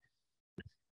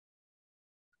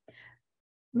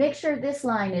 Make sure this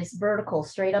line is vertical,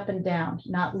 straight up and down,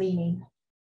 not leaning.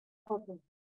 Okay.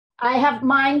 I have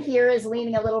mine here is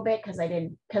leaning a little bit because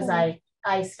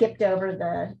I skipped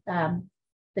over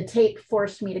the tape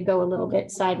forced me to go a little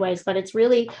bit sideways, but it's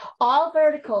really all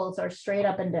verticals are straight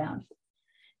up and down.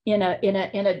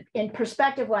 In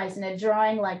perspective wise, in a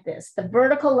drawing like this, the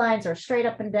vertical lines are straight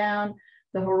up and down,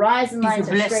 the horizon lines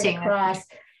are straight across.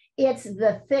 It's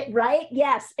the thing, right?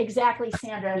 Yes, exactly,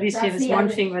 Sandra. At least it's one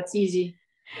thing that's easy.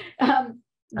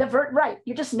 Right,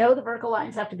 you just know the vertical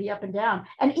lines have to be up and down,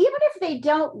 and even if they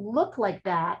don't look like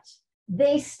that,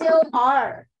 they still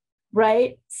are,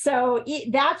 right? So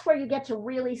that's where you get to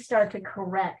really start to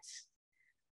correct.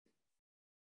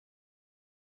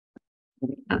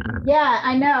 Yeah,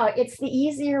 I know, it's the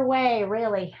easier way,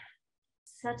 really.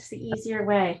 Such the easier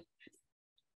way.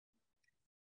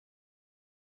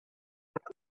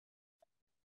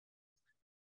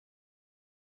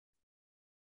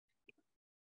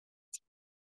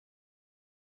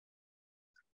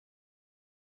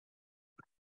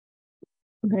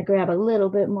 I'm going to grab a little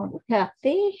bit more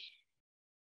coffee.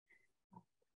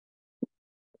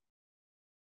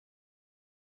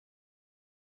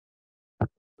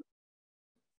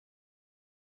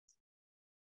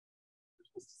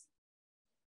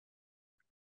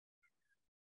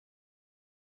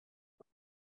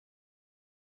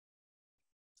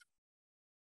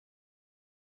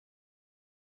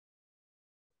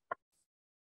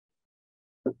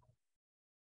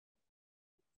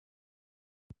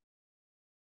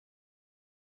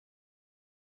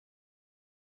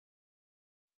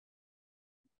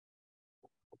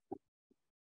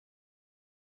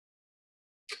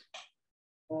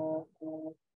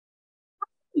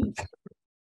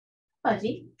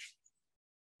 Fuzzy.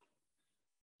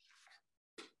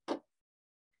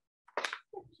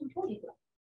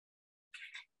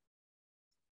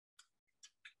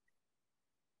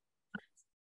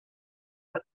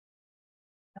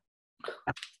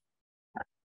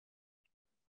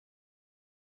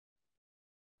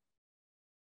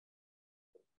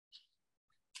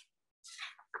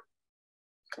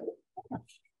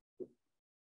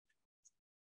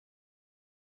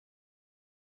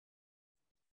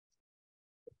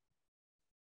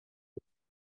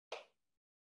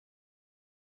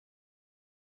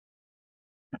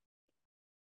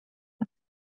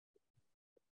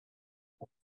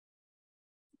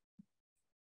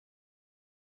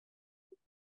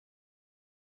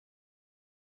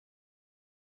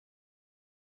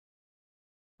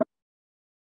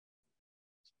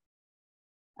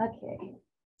 Okay,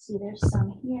 see, there's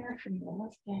some here for you to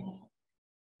look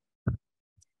at.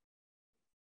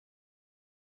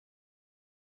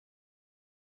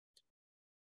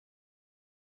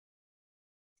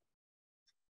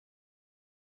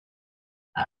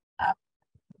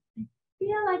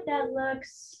 feel like that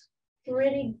looks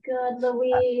pretty good,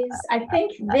 Louise. I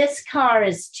think this car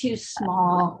is too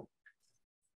small.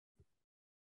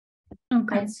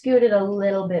 Okay. I'd scoot it a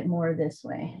little bit more this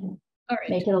way. All right.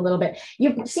 Make it a little bit.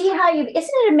 You see how isn't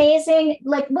it amazing?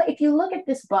 Like, if you look at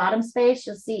this bottom space,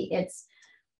 you'll see it's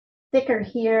thicker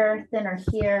here, thinner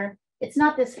here. It's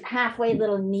not this halfway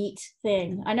little neat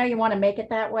thing. I know you want to make it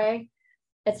that way.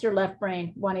 It's your left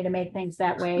brain wanting to make things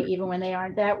that way, even when they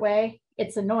aren't that way.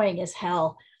 It's annoying as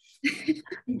hell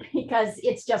because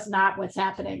it's just not what's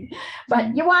happening.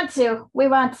 But you want to, we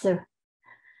want to.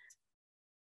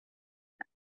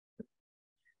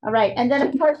 All right, and then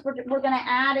of course we're going to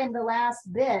add in the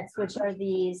last bits, which are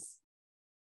these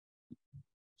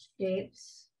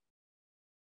shapes.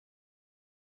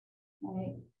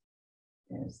 Right,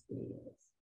 there's these.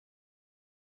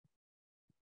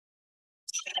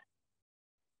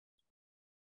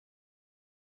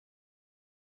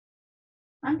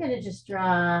 I'm going to just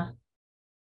draw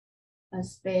a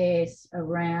space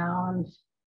around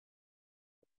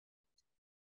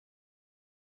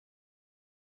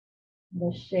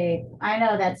the shape. I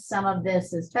know that some of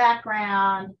this is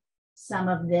background, some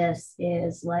of this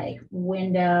is like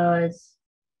windows.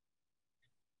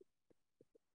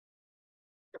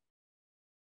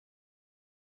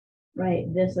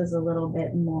 Right, this is a little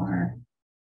bit more.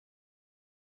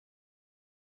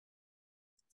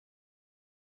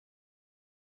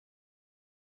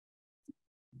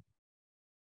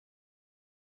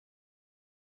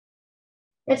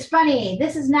 It's funny,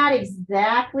 this is not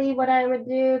exactly what I would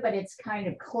do, but it's kind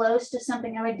of close to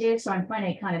something I would do. So I'm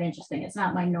finding it kind of interesting. It's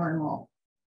not my normal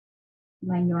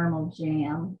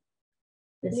jam.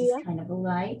 This is kind of a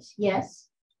light. Yes.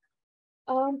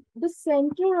 The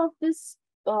center of this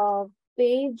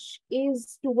page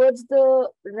is towards the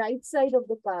right side of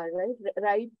the car, right?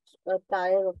 Right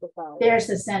tire of the car. There's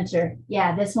the center.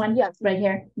 Yeah, this one. Yeah. Right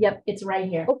here. Yep, it's right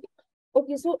here. Okay.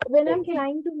 Okay, so when I'm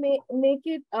trying to make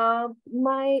it,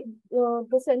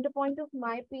 the center point of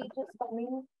my page is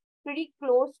coming pretty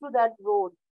close to that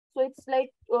road. So it's like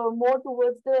more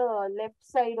towards the left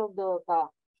side of the car.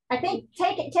 I think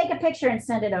take a picture and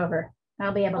send it over.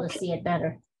 I'll be able to see it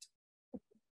better.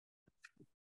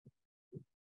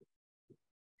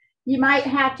 You might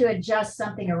have to adjust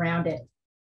something around it.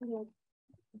 Mm-hmm.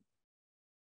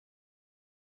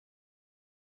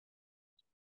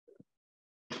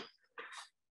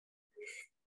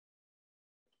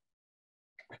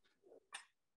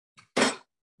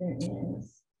 There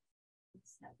is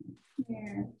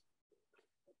here.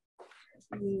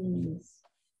 These.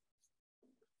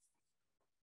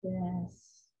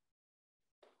 This.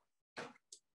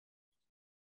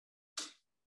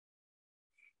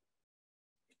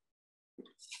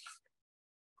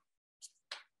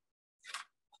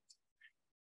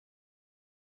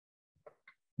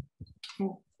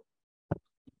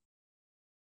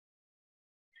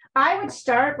 I would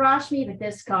start, Rashmi, with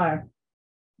this car.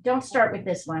 Don't start with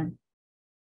this one.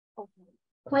 Okay.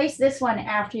 Place this one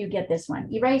after you get this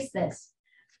one. Erase this.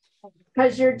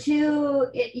 Because you're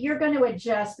going to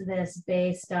adjust this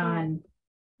based on,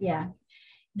 yeah.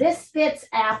 This fits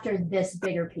after this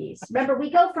bigger piece. Remember,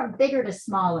 we go from bigger to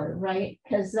smaller, right?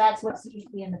 Because that's what's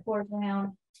usually in the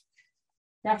foreground.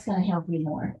 That's going to help you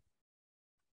more.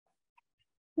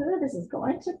 Oh, this is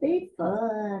going to be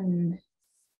fun.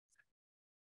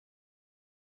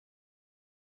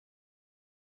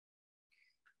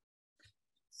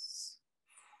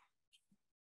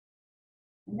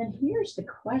 And then here's the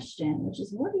question, which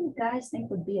is, what do you guys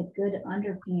think would be a good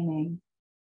underpainting?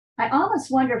 I almost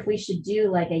wonder if we should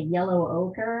do like a yellow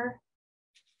ochre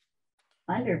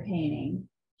underpainting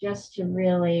just to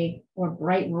really, or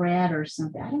bright red or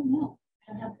something. I don't know.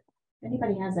 I don't know if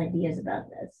anybody has ideas about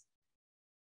this.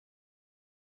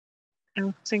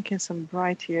 I'm thinking some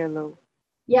bright yellow.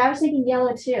 Yeah, I was thinking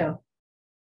yellow too.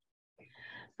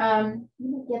 Let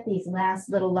me get these last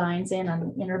little lines in on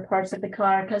the inner parts of the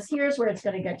car, because here's where it's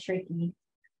going to get tricky,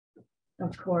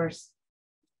 of course.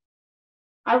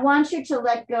 I want you to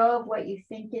let go of what you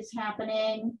think is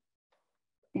happening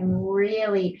and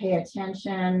really pay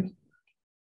attention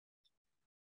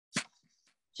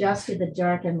just to the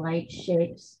dark and light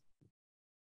shapes.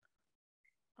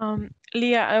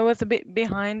 Leah, I was a bit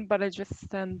behind, but I just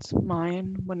sent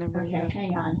mine whenever Okay, you...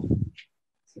 hang on.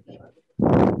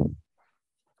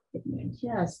 Give me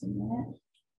just a minute.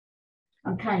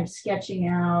 I'm kind of sketching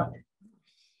out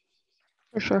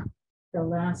For sure. the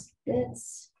last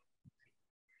bits.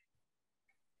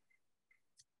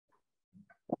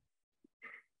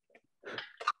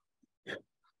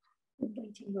 I'm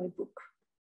writing my book.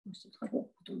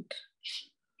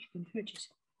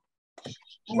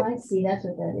 Oh, I see. That's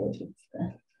what that is. It's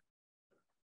the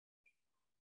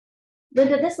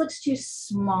Linda, this looks too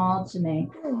small to me.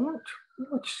 What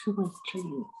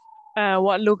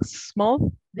looks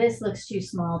small? This looks too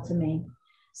small to me.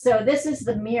 So this is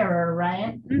the mirror,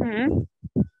 right?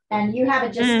 And you have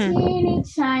it just teeny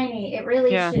tiny. It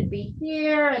really should be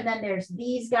here. And then there's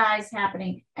these guys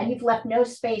happening. And you've left no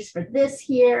space for this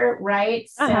here, right?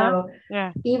 So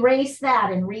erase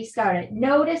that and restart it.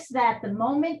 Notice that the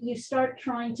moment you start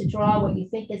trying to draw what you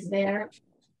think is there,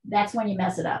 that's when you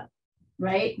mess it up,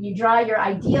 right? You draw your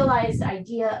idealized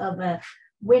idea of a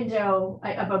window,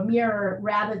 of a mirror,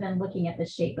 rather than looking at the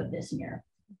shape of this mirror.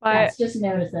 But just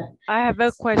notice it. I have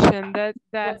a question.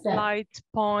 That light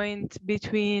point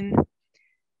between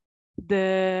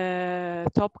the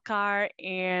top car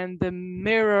and the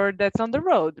mirror that's on the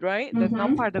road, right? That's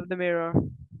not part of the mirror.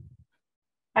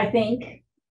 I think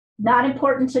not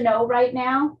important to know right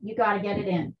now. You got to get it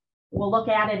in. We'll look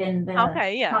at it in the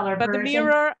color but version. The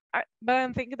mirror. But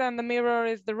I'm thinking that the mirror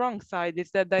is the wrong side.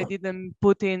 It's that I didn't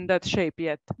put in that shape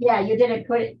yet. Yeah, you didn't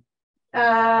put it.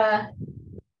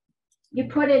 You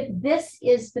put it, this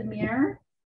is the mirror,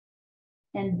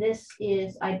 and this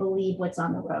is, I believe, what's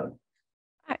on the road.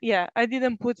 Yeah, I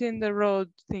didn't put in the road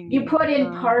thing. You put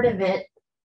in part of it.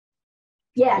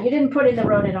 Yeah, you didn't put in the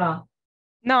road at all.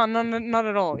 No, not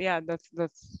at all. Yeah, that's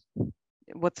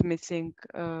what's missing.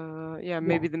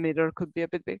 Maybe the mirror could be a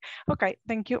bit big. Okay,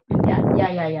 thank you. Yeah.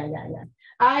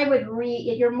 I would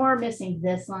you're more missing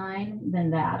this line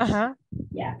than that.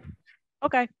 Yeah.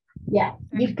 Okay. Yeah,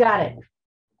 you've got it.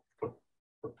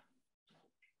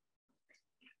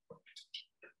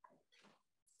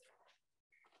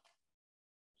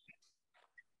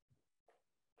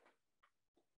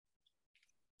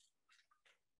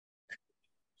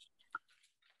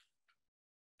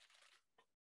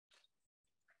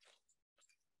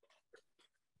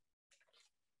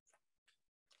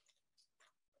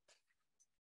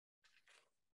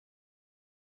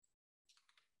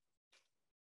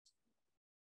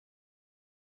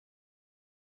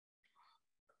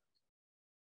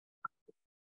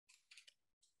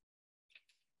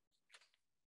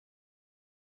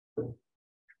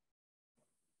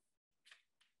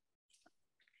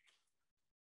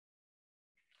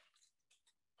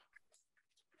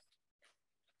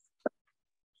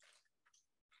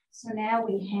 So now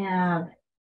we have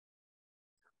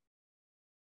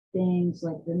things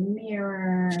like the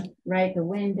mirror, right? The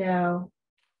window.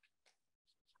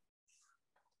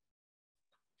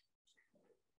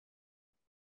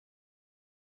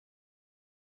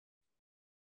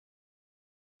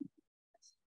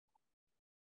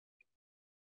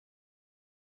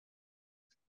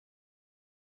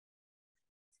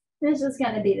 This is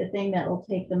going to be the thing that will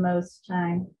take the most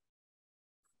time.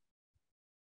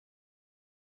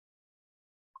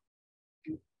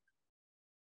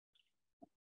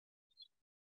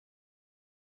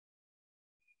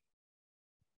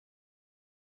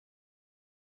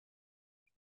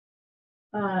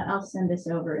 I'll send this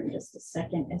over in just a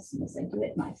second as soon as I do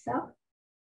it myself.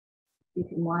 You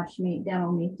can watch me,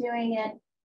 demo me doing it.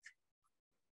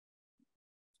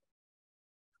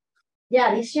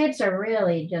 Yeah, these shapes are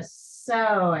really just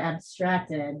so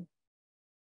abstracted.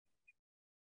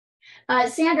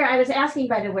 Sandra, I was asking,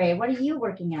 by the way, what are you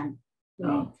working on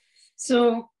today?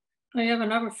 So I have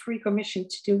another free commission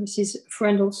to do. This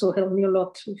friend also helped me a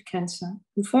lot with cancer.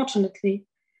 Unfortunately,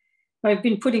 I've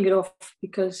been putting it off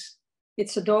because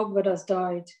it's a dog that has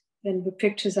died and the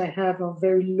pictures I have are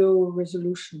very low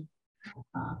resolution.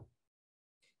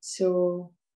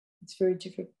 So it's very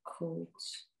difficult.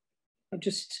 I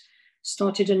just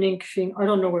started an ink thing. I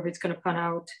don't know whether it's going to pan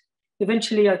out.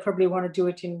 Eventually, I probably want to do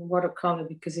it in watercolor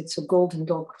because it's a golden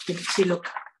dog. You can see, look,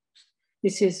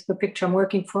 this is the picture I'm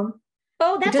working from.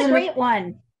 Oh, that's a great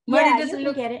one. But yeah, it doesn't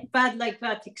look bad like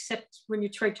that, except when you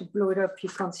try to blow it up, you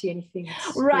can't see anything.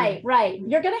 Right.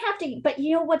 You're going to have to, but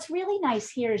you know, what's really nice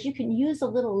here is you can use a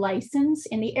little license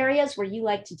in the areas where you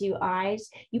like to do eyes.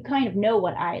 You kind of know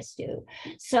what eyes do.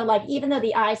 So like, even though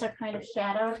the eyes are kind of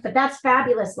shadowed, but that's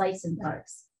fabulous license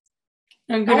arts.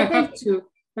 I'm going to have to,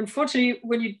 unfortunately,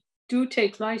 when you do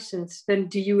take license, then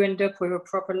do you end up with a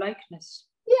proper likeness?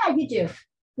 Yeah, you do.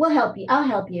 We'll help you. I'll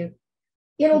help you.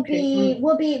 It'll be,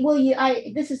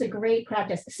 this is a great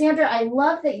practice. Sandra, I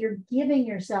love that you're giving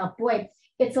yourself, boy,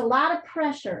 it's a lot of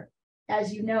pressure.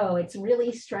 As you know, it's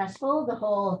really stressful, the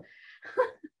whole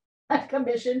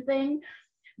commission thing,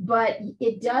 but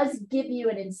it does give you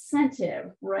an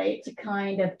incentive, right? To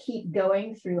kind of keep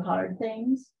going through hard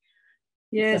things.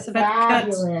 Yes, so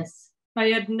fabulous. I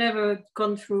had never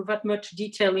gone through that much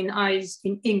detail in eyes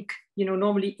in ink, you know,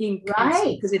 normally ink,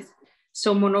 right? Because it's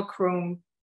so monochrome.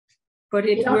 But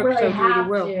it you don't worked really out have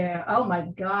really well. To. Oh my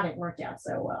God, it worked out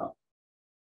so well.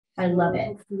 I love it.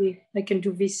 Hopefully I can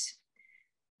do this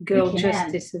girl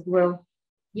justice as well.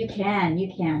 You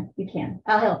can.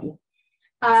 I'll help you.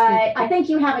 I think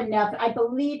you have enough. I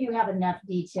believe you have enough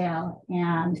detail.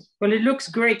 And well, it looks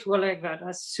great like that.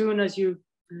 As soon as you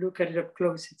look at it up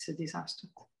close, it's a disaster.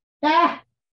 Ah!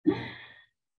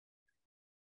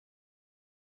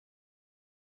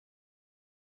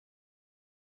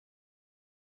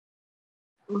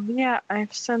 Yeah,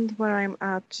 I've sent where I'm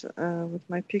at with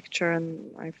my picture,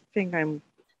 and I think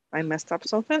I messed up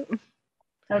something.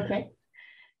 Okay.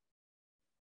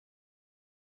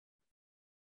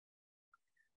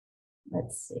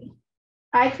 Let's see.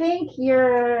 I think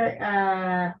you're,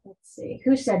 let's see,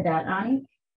 who said that, Ani?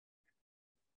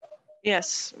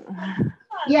 Yes.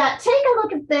 Yeah, take a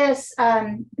look at this.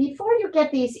 Before you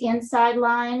get these inside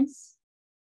lines,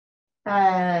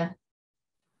 I'm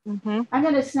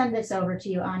going to send this over to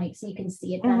you, Ani, so you can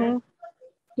see it better.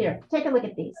 Here, take a look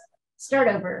at these. Start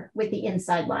over with the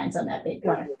inside lines on that big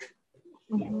color.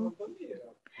 Yeah.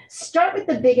 Start with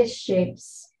the biggest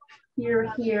shapes.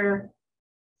 Here, here,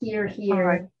 here,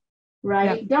 here.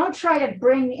 Right? Yeah. Don't try to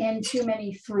bring in too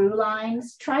many through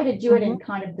lines. Try to do it in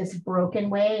kind of this broken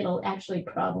way. It'll actually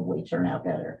probably turn out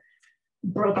better.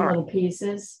 Broken little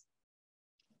pieces.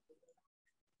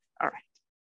 All right.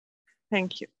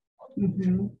 Thank you.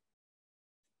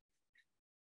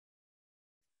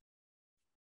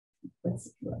 Let's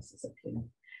see who else is up here.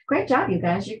 Great job, you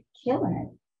guys. You're killing it.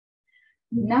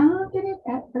 Knocking it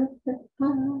at the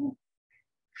top.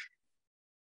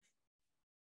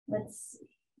 Let's see.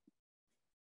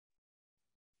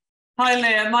 Hi,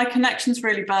 Leah. My connection's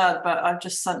really bad, but I've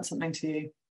just sent something to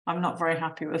you. I'm not very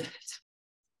happy with it.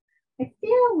 I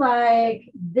feel like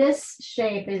this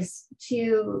shape is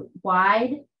too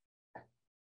wide.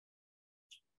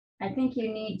 I think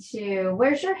you need to,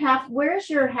 where's your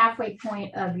halfway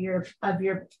point of your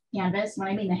canvas? When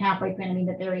I mean the halfway point, I mean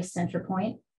the very center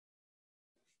point.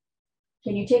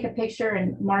 Can you take a picture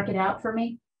and mark it out for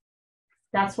me?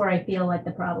 That's where I feel like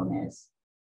the problem is.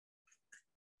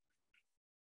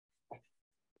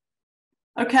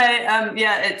 Okay,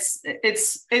 yeah, it's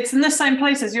in the same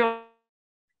place as your.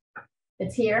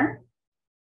 It's here.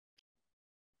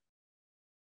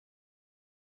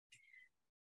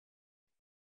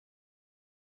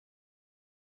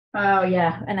 Oh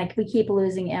yeah, and we keep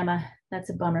losing Emma. That's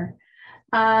a bummer.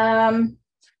 Emma,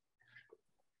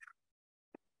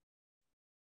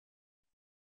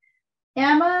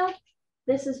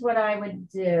 this is what I would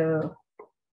do.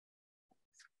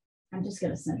 I'm just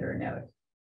going to send her a note.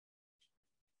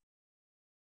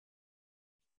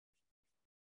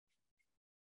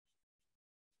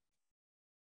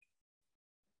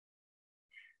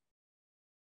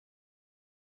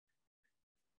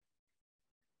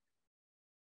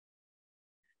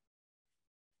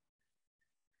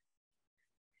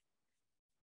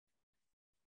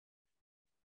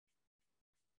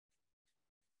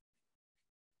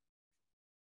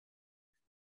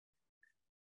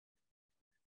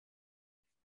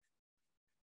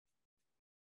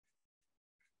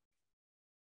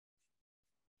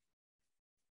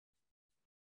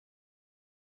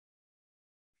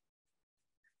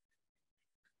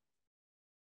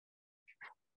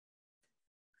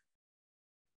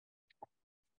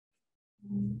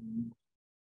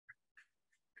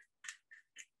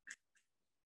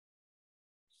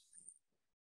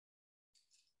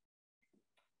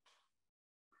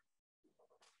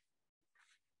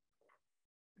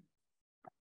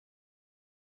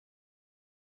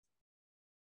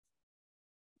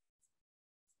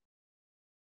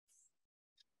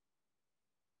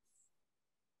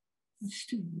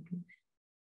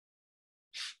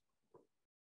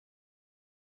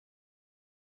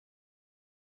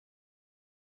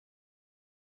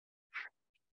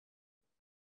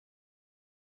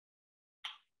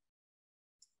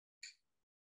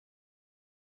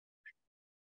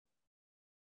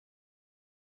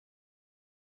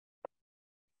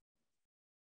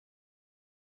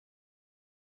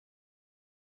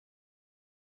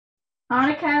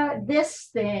 Annika,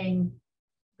 this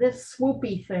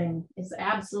swoopy thing is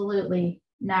absolutely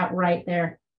not right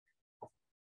there.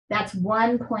 That's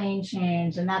one plane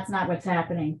change, and that's not what's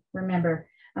happening. Remember,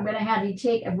 I'm going to have you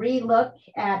take a relook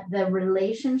at the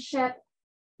relationship.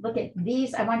 Look at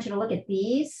these. I want you to look at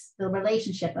these, the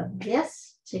relationship of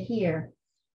this to here.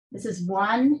 This is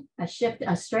one, a shift,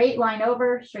 a straight line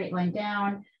over, straight line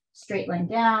down, straight line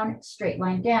down, straight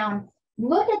line down.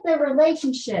 Look at the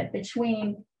relationship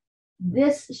between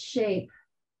this shape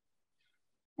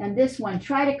and this one.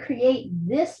 Try to create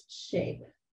this shape,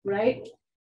 right,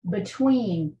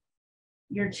 between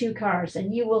your two cars,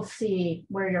 and you will see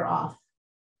where you're off.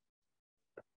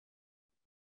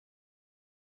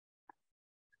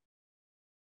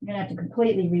 I'm gonna have to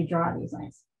completely redraw these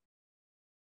lines.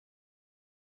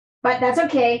 But that's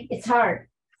okay, it's hard.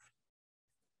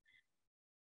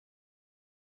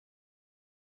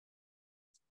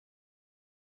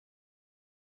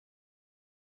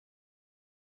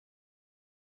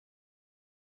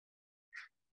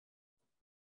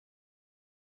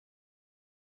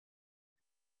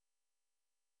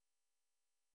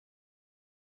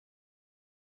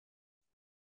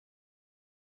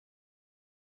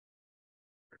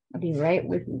 I'll be right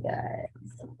with you guys.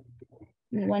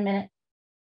 Give me 1 minute.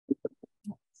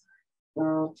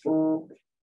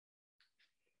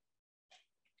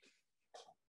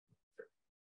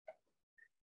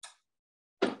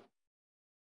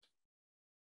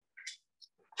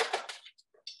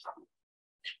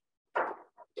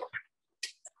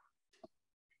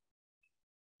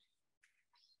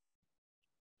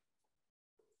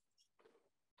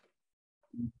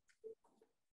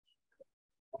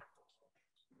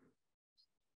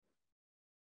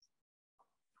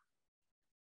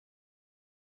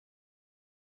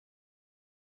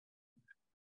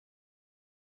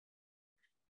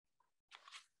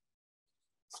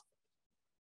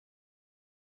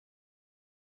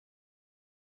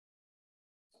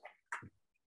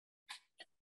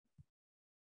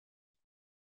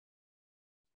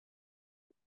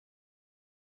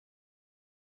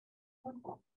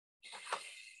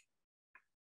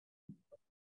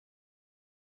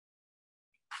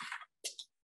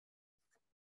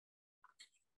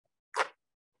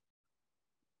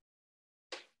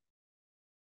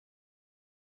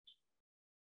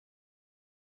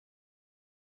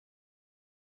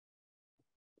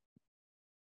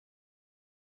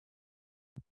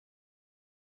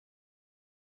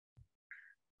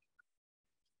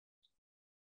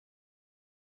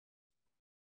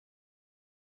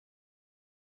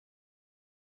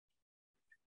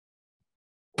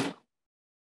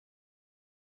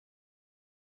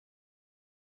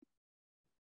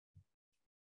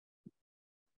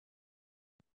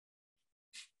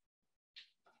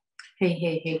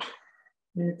 Hey.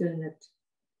 We're doing it.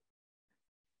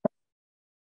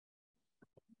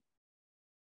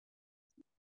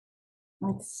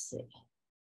 Let's see.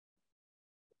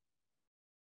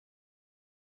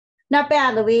 Not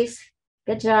bad, Louise.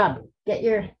 Good job. Get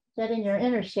in your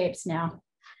inner shapes now.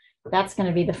 That's going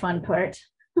to be the fun part.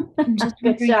 Just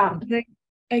good job.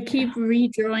 I keep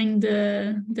redrawing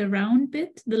the round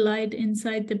bit, the light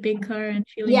inside the big car, and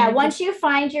feeling. Yeah, once you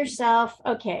find yourself,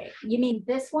 okay. You mean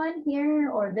this one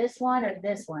here, or this one, or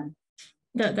this one?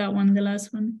 That one, the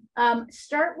last one.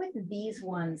 Start with these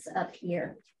ones up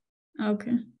here.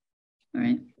 Okay. All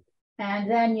right. And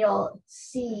then you'll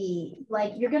see,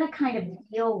 like, you're going to kind of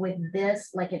deal with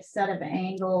this, like a set of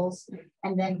angles,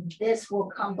 and then this will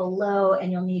come below, and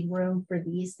you'll need room for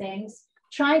these things.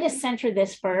 Try to center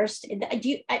this first.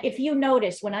 If you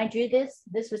notice, when I drew this,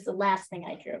 this was the last thing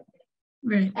I drew.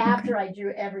 Right. After I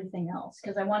drew everything else,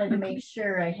 because I wanted to make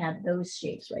sure I had those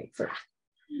shapes right first.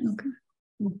 Okay.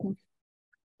 Mm-hmm.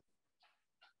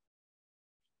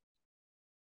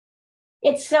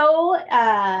 It's so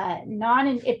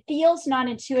it feels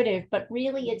non-intuitive, but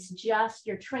really it's just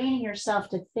you're training yourself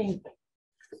to think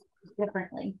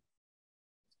differently.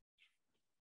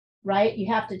 Right?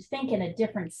 You have to think in a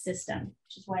different system,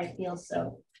 which is why it feels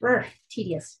so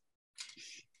tedious.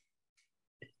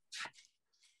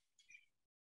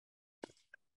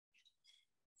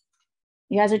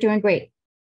 You guys are doing great.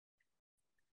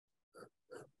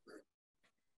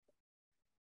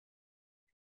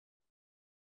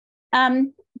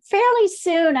 Fairly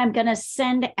soon, I'm going to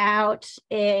send out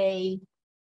a.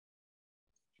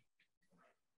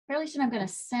 I'm going to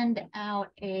send out.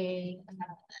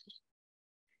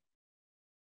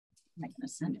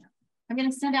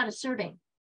 A survey,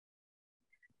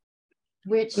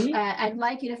 which I'd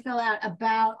like you to fill out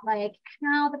about like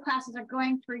how the classes are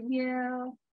going for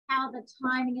you, how the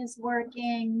timing is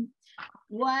working,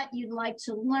 what you'd like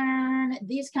to learn,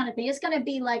 these kind of things. It's going to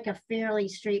be like a fairly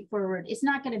straightforward. It's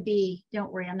not going to be,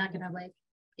 don't worry, I'm not going to like,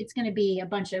 it's going to be a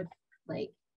bunch of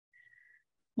like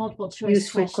multiple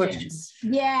choice questions.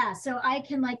 Yeah, so I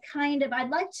can like I'd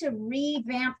like to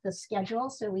revamp the schedule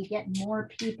so we get more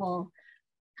people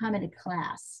come into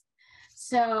class.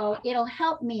 So it'll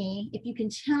help me if you can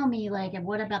tell me like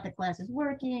what about the class is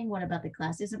working, what about the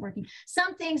class isn't working.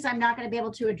 Some things I'm not going to be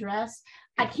able to address.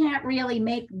 I can't really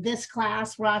make this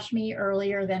class Rashmi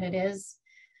earlier than it is,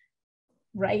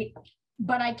 right?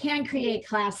 But I can create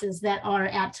classes that are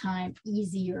at time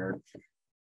easier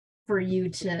for you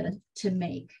to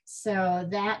make. So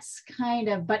that's kind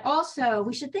of, but also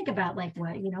we should think about like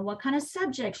what kind of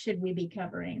subjects should we be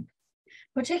covering?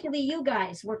 particularly you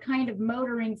guys, were kind of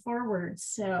motoring forwards.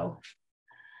 So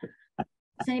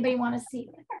does anybody want to see?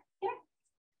 Here,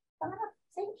 come on up.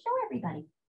 Say, show everybody.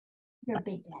 You're a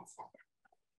big dad step.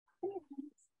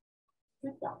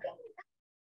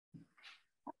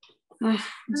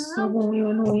 It's so very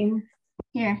annoying.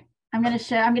 Here, I'm gonna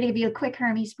give you a quick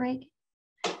Hermes break.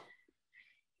 Here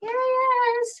he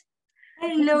is.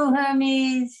 Hello,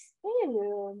 Hermes.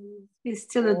 Hello. He's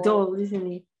still a doll, isn't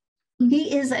he?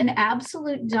 He is an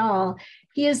absolute doll.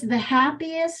 He is the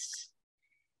happiest.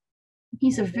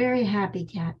 He's a very happy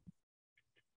cat.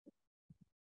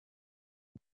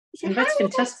 And that's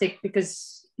fantastic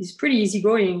because he's pretty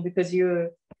easygoing because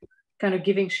you're kind of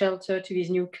giving shelter to his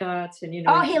new cats and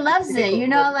Oh, he loves it. You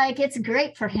know, like it's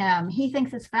great for him. He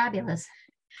thinks it's fabulous.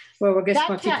 Well, I guess That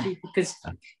particularly because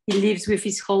he lives with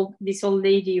this old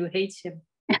lady who hates him.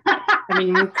 I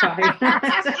mean, Mukai.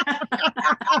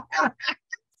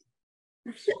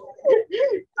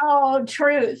 Oh,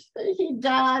 truth. He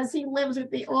does. He lives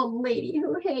with the old lady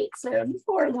who hates him.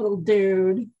 Poor little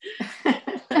dude.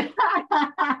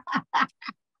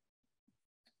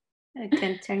 A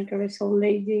cantankerous old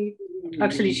lady.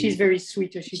 Actually, she's very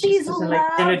sweet. Or She's just doesn't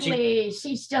like energy. lovely.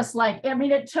 She's just like, I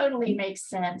mean, it totally makes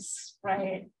sense,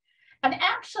 right? And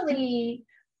actually,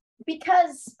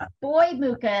 because boy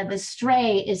Muka, the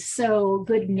stray, is so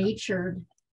good-natured,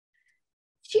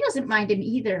 she doesn't mind him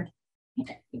either.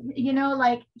 You know,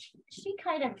 like she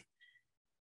kind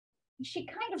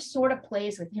of sort of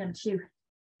plays with him too.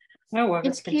 Oh, well,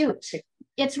 It's that's cute. fantastic.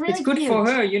 It's really It's good cute. for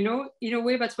her, you know. In a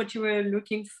way, that's what you were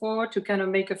looking for, to kind of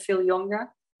make her feel younger.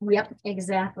 Yep,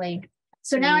 exactly.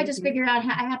 So now I just figure out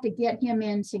how I have to get him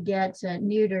in to get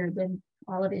neutered and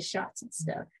all of his shots and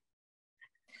stuff.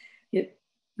 Yeah,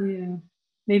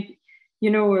 maybe,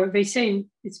 you know, they say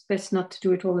it's best not to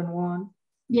do it all in one.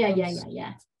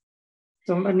 Yeah.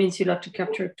 So that means you'll have to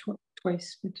capture it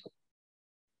twice. But...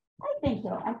 I think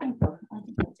he'll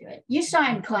do it. You saw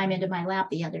him climb into my lap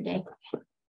the other day.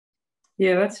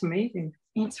 Yeah, that's amazing.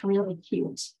 It's really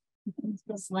cute. It's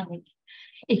just like,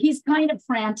 he's kind of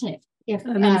frantic. If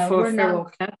I mean, for we're a feral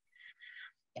not, cat.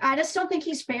 I just don't think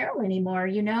he's feral anymore,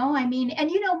 you know? I mean,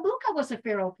 and you know, Muka was a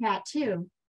feral cat too,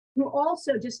 who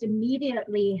also just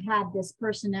immediately had this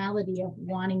personality of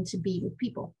wanting to be with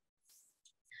people.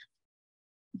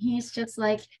 He's just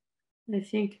like, I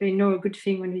think they know a good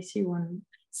thing when they see one.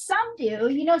 some do,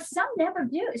 you know, some never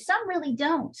do. Some really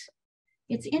don't.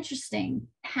 It's interesting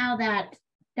how that,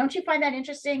 don't you find that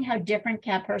interesting how different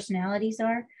cat personalities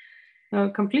are?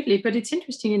 Completely, but it's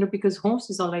interesting, you know, because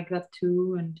horses are like that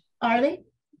too. And Are they?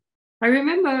 I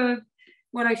remember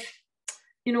when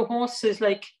you know, horses,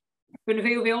 like when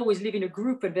they always live in a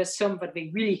group, and there's some that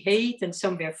they really hate and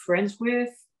some they're friends with.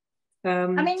 I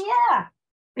mean, yeah.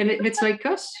 And it's like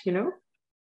us, you know.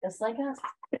 Just like us.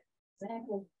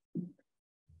 Exactly.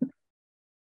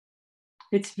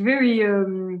 It's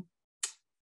very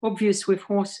obvious with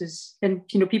horses, and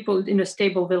you know, people in a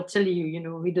stable, they'll tell you, you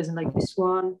know, he doesn't like this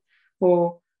one,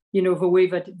 or you know, the way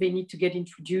that they need to get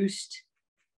introduced.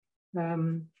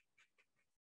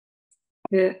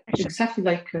 Exactly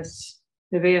like us,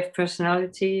 the way of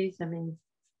personalities. I mean,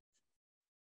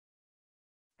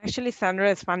 Actually,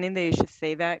 Sandra, it's funny that you should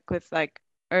say that, because like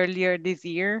earlier this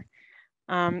year,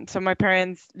 so my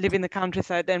parents live in the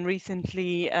countryside, and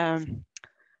recently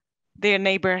their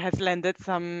neighbor has lended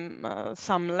some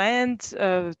land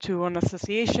to an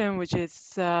association which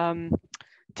is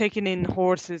taking in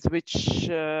horses which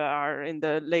are in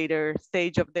the later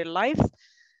stage of their life.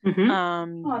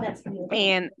 Oh, that's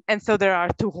beautiful. And so there are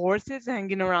 2 horses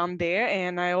hanging around there,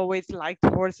 and I always liked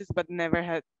horses but never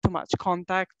had too much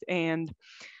contact. And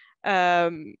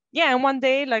yeah, and one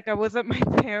day, like, I was at my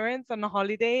parents on a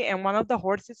holiday, and one of the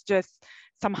horses just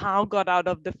somehow got out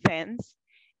of the fence,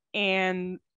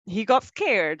 and he got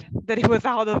scared that he was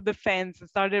out of the fence and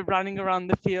started running around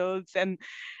the fields. And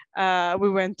we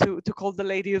went to call the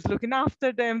lady who's looking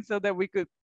after them so that we could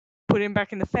put him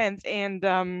back in the fence. And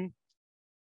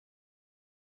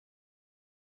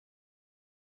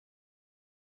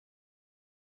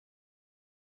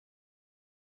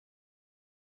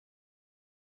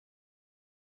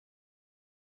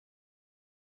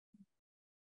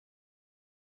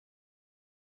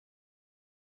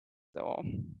so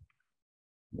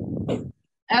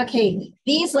Okay,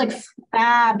 these look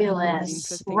fabulous.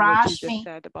 interesting what you just Rashmi.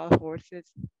 said about horses.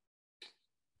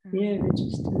 yeah,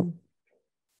 interesting.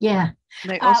 Yeah.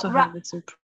 And I also have this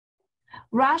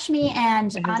Rashmi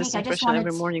and I have this Anik, I just impression wanted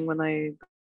every to morning when I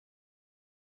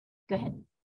go ahead.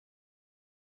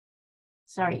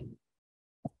 Sorry.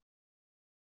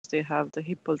 they have the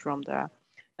hippodrome there,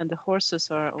 and the horses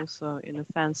are also in the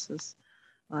fences.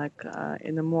 like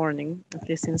in the morning, at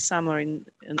least in summer, in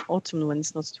autumn when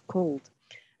it's not too cold.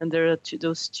 And there are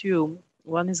those two.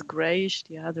 One is grayish,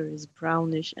 the other is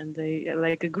brownish, and they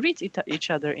like greet each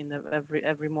other in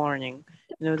every morning.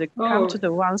 You know, they come to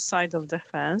the one side of the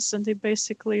fence, and they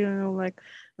basically, you know, like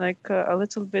a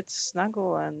little bit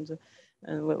snuggle and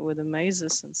with the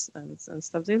mazes and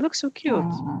stuff. They look so cute.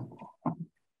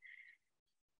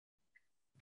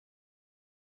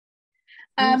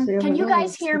 Can you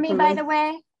guys hear me, by the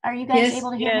way? Are you guys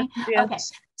able to hear me? Yes. Okay.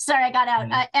 Sorry, I got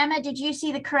out. Emma, did you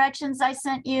see the corrections I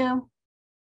sent you?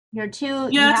 Your two.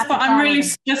 Yes, but I'm really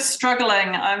just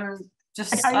struggling. I'm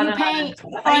just. Are you paying?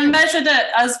 I measured it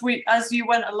as you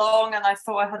went along, and I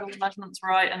thought I had all the measurements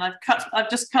right, and I've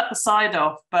just cut the side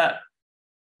off, but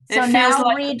it feels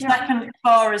like the second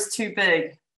car is too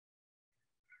big.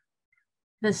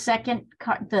 The second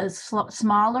car, the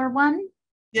smaller one.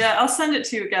 Yeah, I'll send it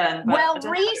to you again. Well,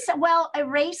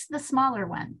 erase the smaller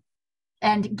one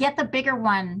and get the bigger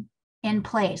one in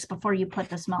place before you put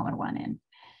the smaller one in.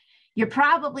 You're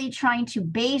probably trying to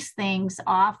base things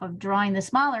off of drawing the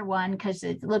smaller one because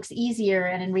it looks easier.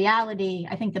 And in reality,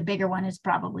 I think the bigger one is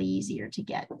probably easier to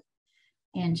get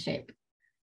in shape.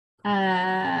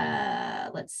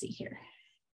 Let's see here.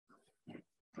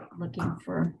 Looking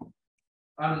for.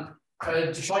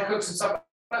 Shall I cook some supper?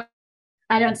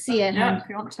 I don't see it. Yeah, if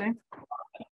you want to.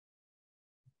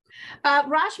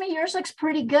 Rashmi, yours looks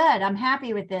pretty good. I'm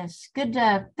happy with this. Good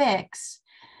fix.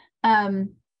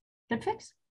 Good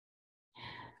fix.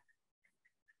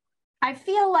 I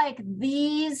feel like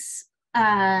these,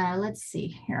 let's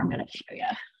see here, I'm going to show you.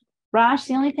 Rosh,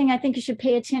 the only thing I think you should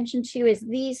pay attention to is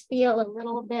these feel a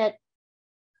little bit,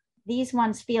 these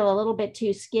ones feel a little bit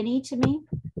too skinny to me.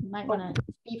 You might want to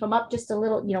beef them up just a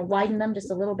little, you know, widen them just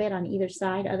a little bit on either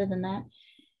side. Other than that,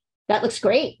 that looks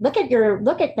great. Look at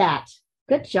that.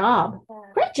 Good job.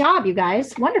 Great job, you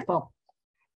guys. Wonderful.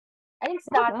 I think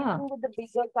starting with the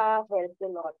bigger car helped a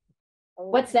lot.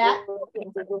 What's that?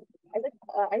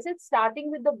 I said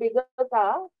starting with the bigger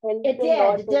car helped it a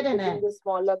lot, did, didn't it? The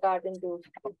smaller car into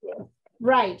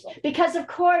right, because of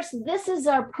course this is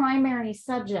our primary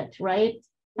subject, right?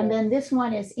 And then this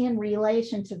one is in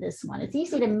relation to this one. It's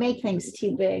easy to make things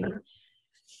too big.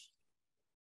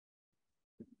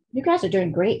 You guys are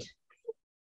doing great.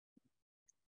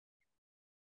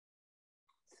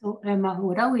 So Emma,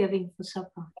 what are we having for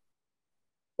supper?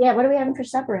 Yeah, what are we having for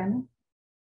supper, Emma?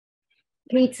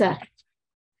 Pizza.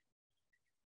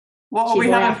 What are we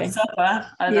having for supper?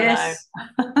 I don't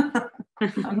know.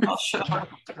 I'm not sure.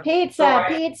 Pizza,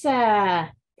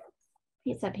 pizza.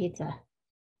 Pizza, pizza.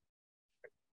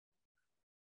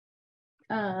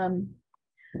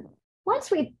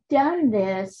 Once we've done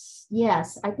this,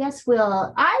 yes, I guess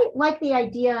I like the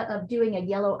idea of doing a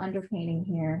yellow underpainting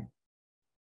here.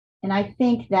 And I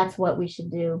think that's what we should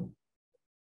do.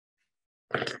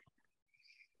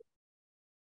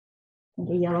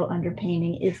 The yellow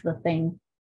underpainting is the thing.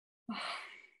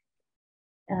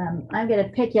 I'm going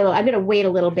to pick yellow. I'm going to wait a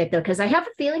little bit though, because I have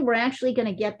a feeling we're actually going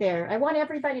to get there. I want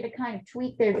everybody to kind of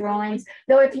tweak their drawings.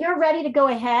 Though if you're ready to go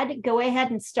ahead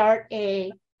and start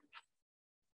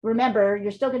remember,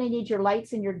 you're still going to need your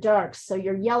lights and your darks. So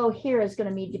your yellow here is going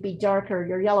to need to be darker.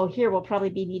 Your yellow here will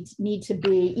probably need to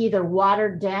be either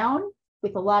watered down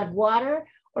with a lot of water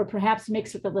or perhaps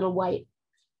mixed with a little white.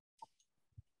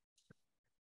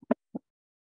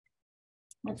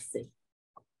 Let's see.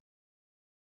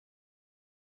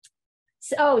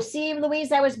 So, see, Louise,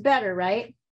 that was better,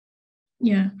 right?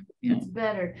 Yeah. It's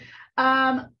better.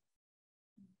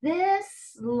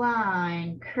 This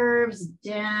line curves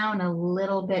down a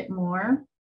little bit more.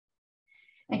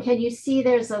 And can you see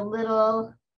there's a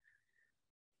little,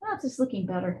 oh, it's just looking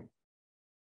better.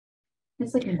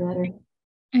 It's looking better.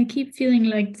 I keep feeling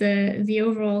like the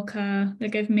overall car,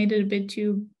 like I've made it a bit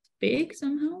too big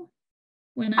somehow.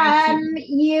 When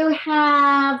you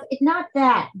have not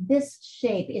that this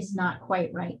shape is not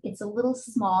quite right. It's a little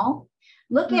small.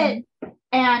 Look at,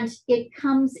 and it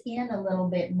comes in a little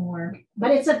bit more,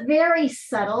 but it's a very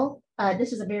subtle.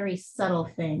 This is a very subtle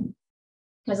thing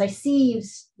because I see you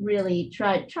really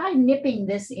try nipping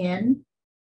this in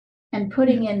and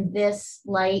putting in this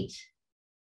light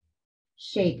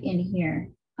shape in here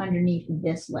underneath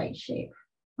this light shape,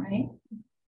 right?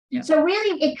 Yeah. So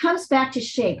really it comes back to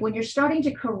shape. When you're starting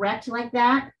to correct like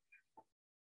that,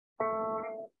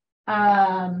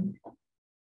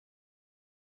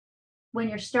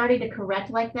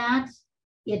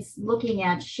 it's looking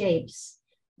at shapes.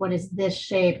 What is this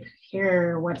shape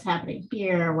here? What's happening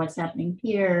here? What's happening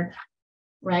here?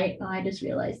 Right? Oh, I just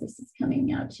realized this is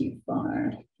coming out too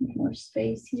far. More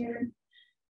space here.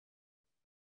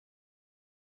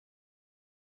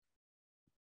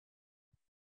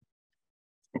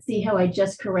 See how I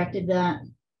just corrected that?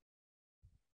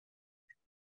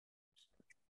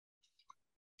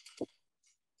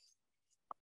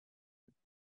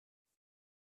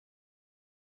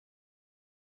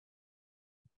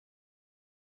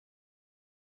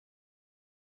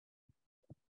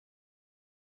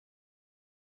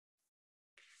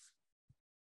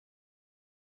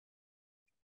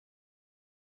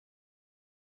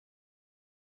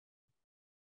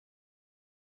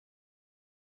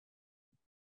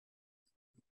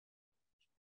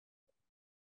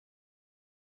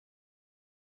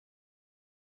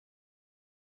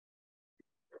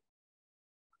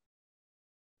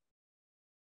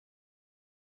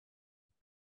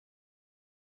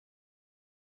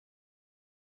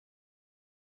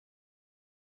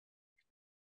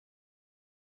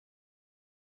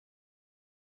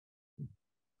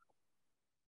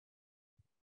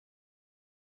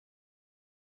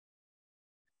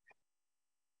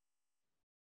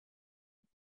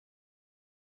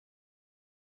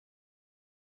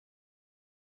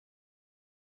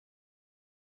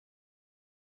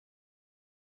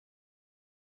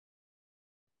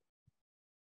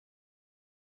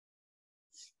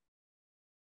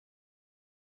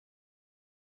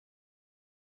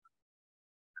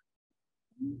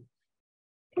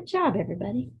 Good job,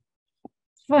 everybody.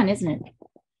 It's fun, isn't it?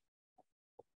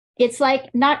 It's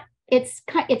like not,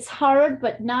 it's hard,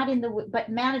 but not in the, but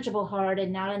manageable hard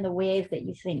and not in the ways that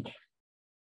you think.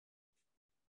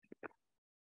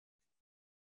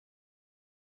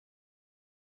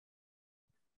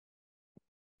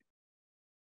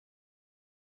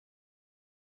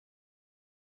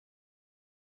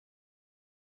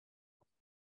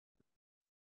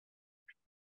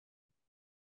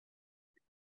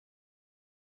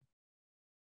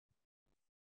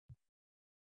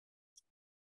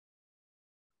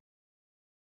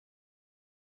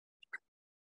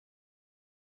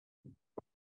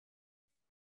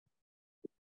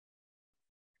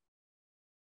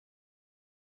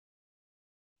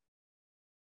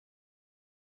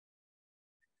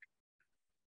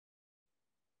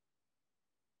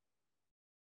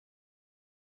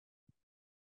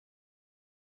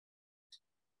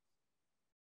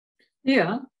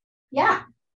 Yeah. Yeah.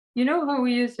 You know how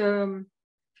we use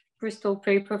Bristol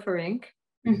paper for ink?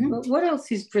 Mm-hmm. What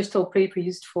else is Bristol paper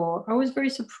used for? I was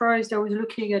very surprised. I was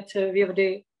looking at the other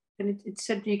day, and it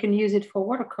said you can use it for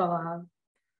watercolor.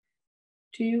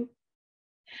 Do you?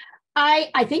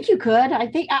 I think you could.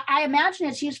 I imagine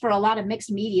it's used for a lot of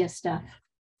mixed media stuff.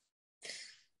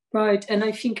 Right, and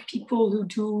I think people who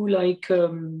do like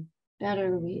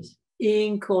Better, Louise.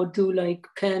 ink or do like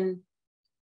pen.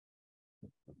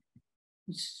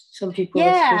 Some people.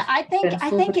 Yeah, I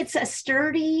think it's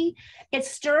sturdy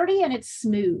and it's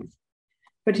smooth.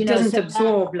 But it doesn't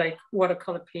absorb like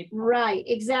watercolor paper. Right,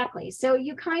 exactly. So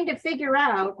you kind of figure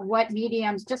out what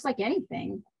mediums, just like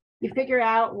anything, you figure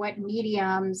out what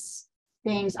mediums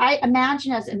things. I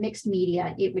imagine as a mixed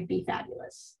media, it would be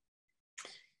fabulous.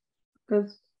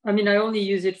 Because I mean, I only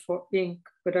use it for ink,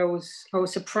 but I was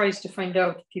surprised to find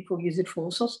out people use it for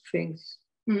all sorts of things.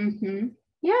 Mm-hmm.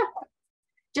 Yeah,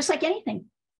 just like anything.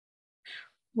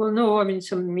 Well, no, I mean,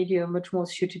 some media are much more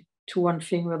suited to one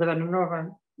thing rather than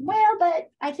another. Well,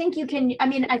 but I think you can, I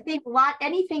mean, I think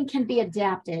anything can be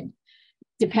adapted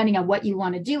depending on what you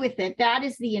want to do with it. That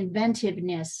is the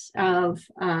inventiveness of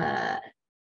art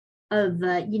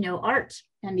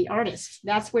and the artist.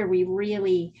 That's where we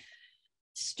really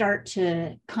start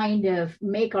to kind of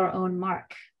make our own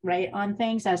mark, right, on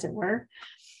things, as it were,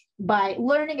 by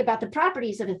learning about the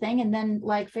properties of a thing and then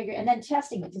and then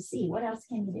testing it to see what else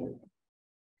can you do.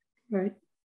 Right.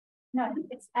 No,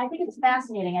 I think it's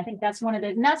fascinating. I think that's one of the,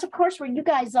 and that's of course where you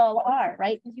guys all are,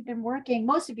 right? You've been working,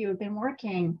 most of you have been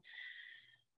working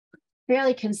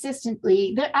fairly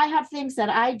consistently. I have things that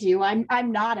I do.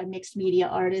 I'm not a mixed media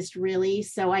artist really,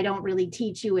 so I don't really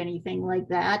teach you anything like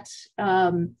that.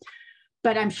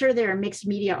 But I'm sure there are mixed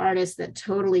media artists that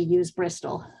totally use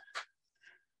Bristol.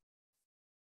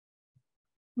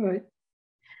 Right.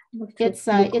 It's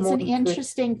an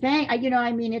interesting thing.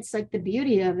 I mean, it's like the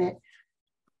beauty of it.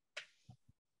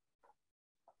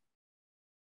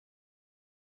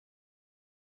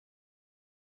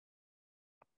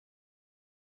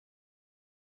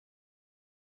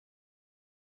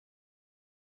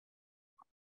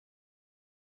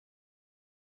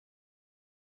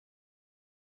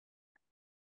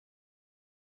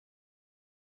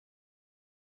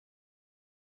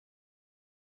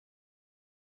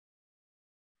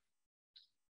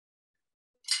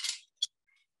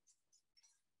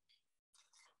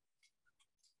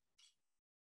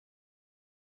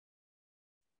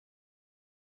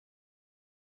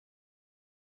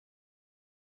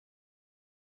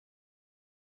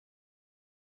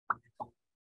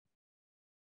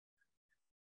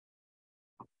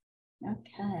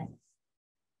 Okay.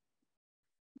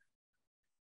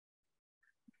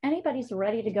 Anybody's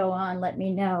ready to go on, let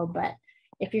me know. But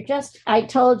if you're just, I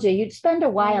told you, you'd spend a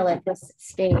while at this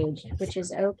stage, which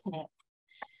is okay.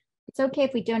 It's okay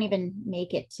if we don't even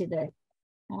make it to the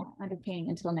underpainting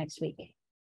until next week.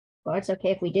 Or it's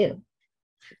okay if we do.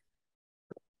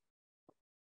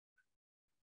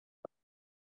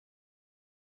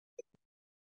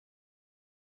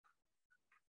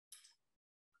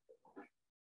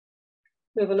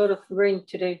 We have a lot of rain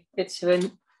today. It's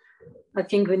when I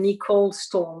think the Nicole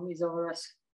storm is over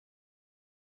us.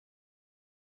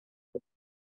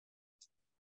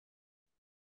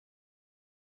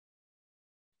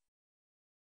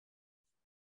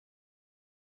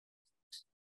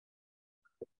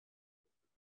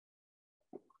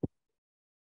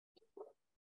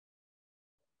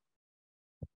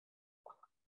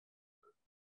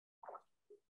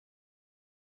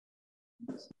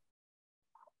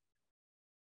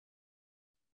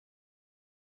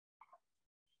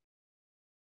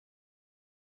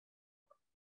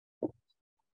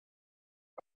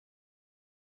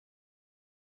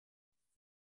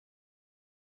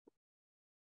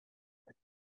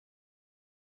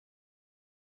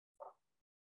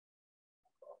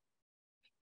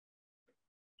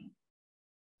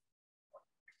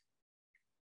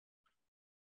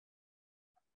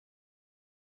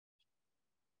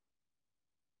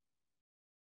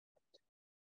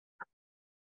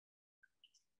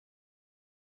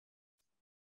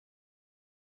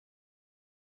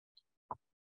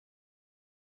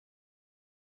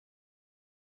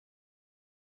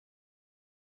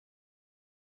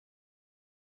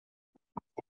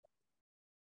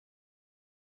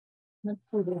 Let's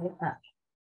put it up.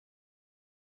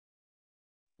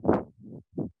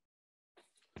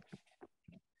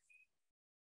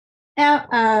 Now,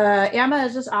 Emma,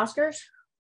 is this Oscars?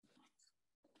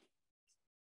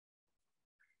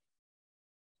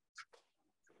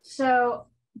 So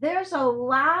there's a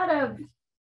lot of,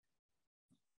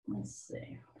 let's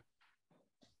see.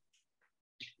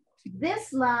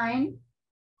 This line,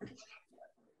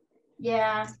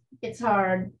 yeah, it's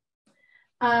hard.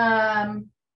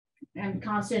 And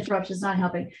constant interruption is not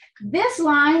helping. This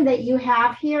line that you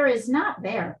have here is not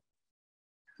there.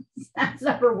 That's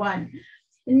number one.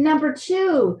 Number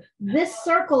two, this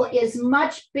circle is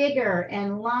much bigger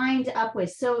and lined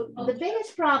upwards. So the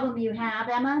biggest problem you have,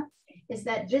 Emma, is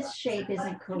that this shape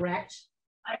isn't correct.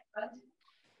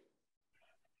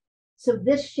 So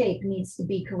this shape needs to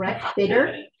be correct,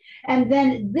 bigger. And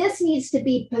then this needs to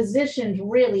be positioned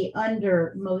really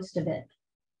under most of it.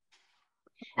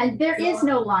 And there is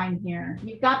no line here.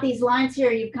 You've got these lines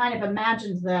here, you've kind of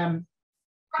imagined them.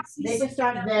 They just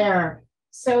aren't there.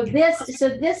 So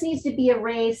this needs to be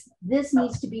erased. This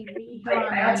needs to be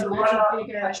redrawn much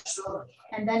bigger.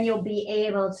 And then you'll be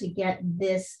able to get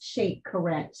this shape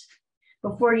correct.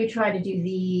 Before you try to do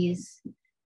these,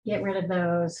 get rid of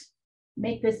those.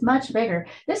 Make this much bigger.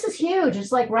 This is huge.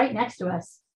 It's like right next to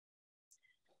us.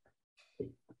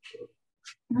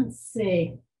 Let's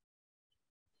see.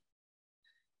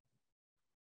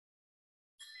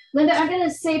 Linda, I'm going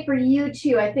to say for you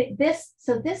too, I think this,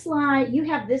 so this line, you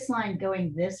have this line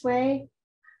going this way.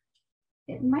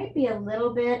 It might be a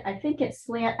little bit, I think it's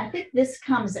slant. I think this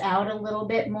comes out a little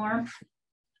bit more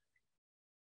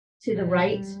to the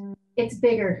right. It's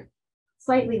bigger,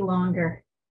 slightly longer.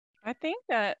 I think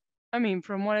that, I mean,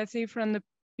 from what I see from the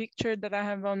picture that I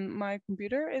have on my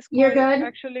computer, it's You're good?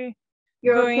 Actually,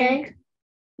 you're going, okay?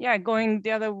 Yeah, going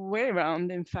the other way around,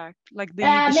 in fact, like the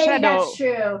maybe shadow. That's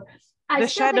true. I the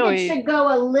still think it should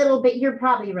go a little bit. You're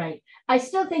probably right. I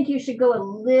still think you should go a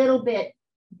little bit,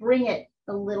 bring it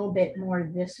a little bit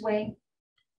more this way,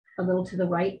 a little to the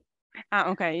right.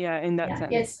 Okay, yeah, in that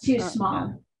sense. It's too small.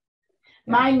 Yeah.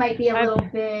 Mine might be a little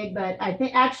big, but I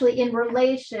think actually in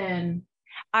relation,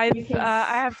 I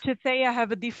have to say I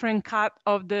have a different cut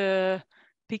of the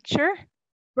picture.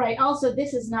 Right. Also,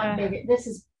 this is not bigger.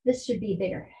 This should be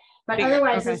bigger, but bigger,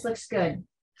 otherwise okay. This looks good.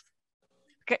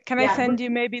 Can I send you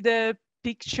maybe the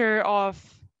picture of?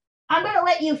 I'm going to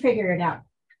let you figure it out.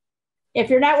 If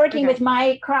you're not working with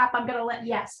my crop, I'm going to let,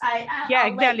 yes. Yeah,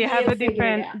 exactly. Have a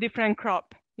different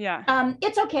crop. Yeah.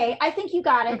 It's okay. I think you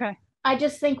got it. Okay. I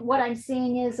just think what I'm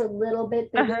seeing is a little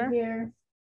bit bigger here.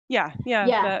 Yeah.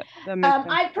 That makes sense.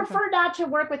 I prefer not to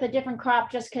work with a different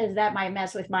crop just because that might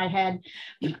mess with my head.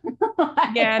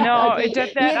 Yeah, no, okay. It's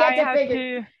just that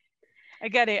I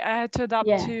get it. I had to adapt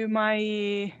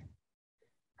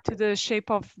to the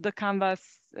shape of the canvas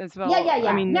as well. Yeah.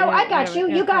 I mean, no, I got you.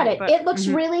 You got it. But, it looks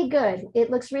really good. It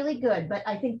looks really good. But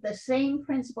I think the same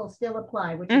principles still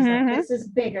apply, which is that this is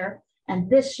bigger and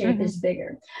this shape is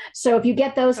bigger. So if you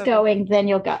get those going, then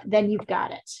you've got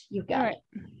it. You've got it.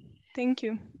 Thank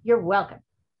you. You're welcome.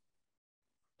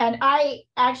 And I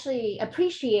actually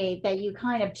appreciate that you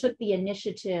kind of took the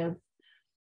initiative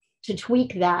to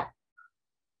tweak that,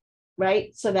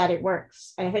 right? So that it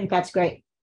works. I think that's great.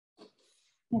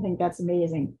 I think that's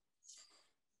amazing.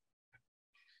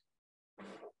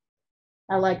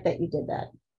 I like that you did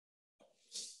that.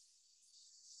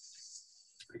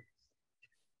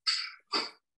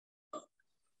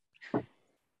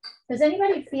 Does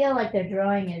anybody feel like their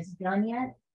drawing is done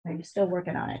yet? Or are you still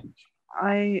working on it?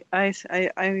 I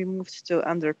moved to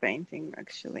underpainting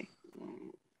actually.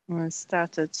 I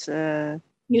started.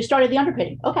 You started the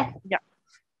underpainting. Okay. Yeah.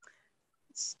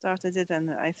 Started it,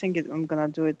 and I think I'm gonna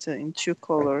do it in 2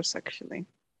 colors actually,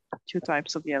 2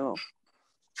 types of yellow.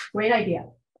 Great idea.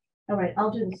 All right,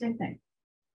 I'll do the same thing.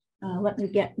 Let me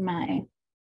get my.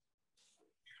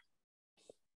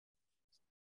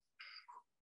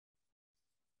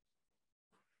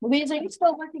 Louise, are you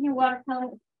still working in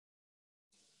watercolor?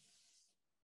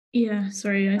 Yeah,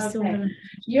 sorry, I still haven't.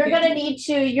 You're gonna need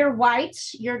to, you're white,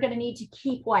 you're gonna need to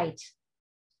keep white.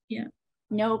 Yeah.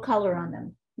 No color on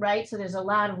them, right? So there's a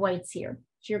lot of whites here.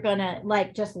 So you're gonna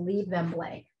like just leave them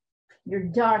blank. Your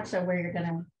darks are where you're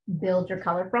gonna build your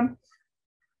color from.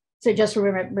 So just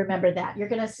remember that. You're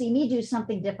gonna see me do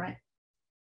something different.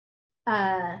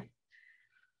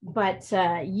 But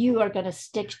you are gonna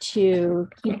stick to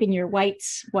keeping your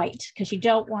whites white because you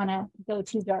don't wanna go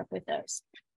too dark with those.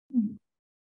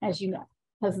 As you know,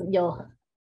 because you'll.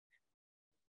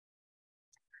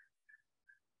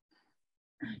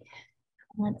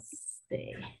 Let's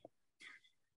see.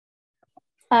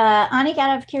 Anik,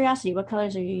 out of curiosity, what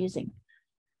colors are you using?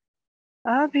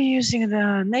 I'll be using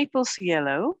the Naples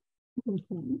yellow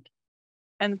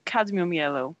and cadmium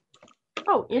yellow.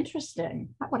 Oh,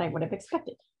 interesting. Not what I would have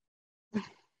expected.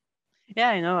 Yeah,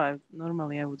 I know.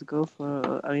 Normally I would go for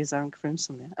alizarin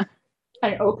crimson. Yeah.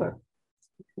 And ochre.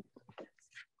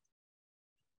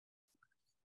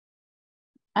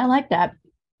 I like that.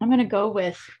 I'm going to go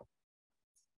with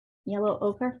yellow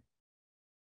ochre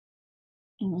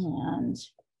and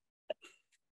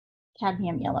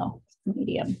cadmium yellow,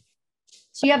 medium.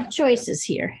 So you have choices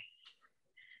here.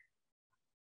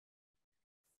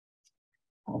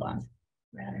 Hold on.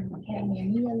 Rather than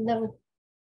cadmium yellow.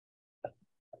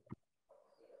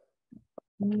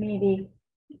 Maybe.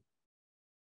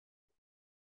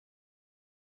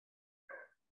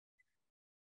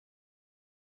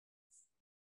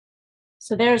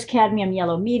 So there's cadmium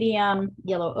yellow medium,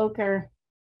 yellow ochre,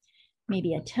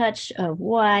 maybe a touch of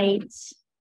white.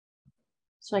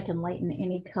 So I can lighten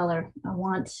any color I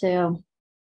want to.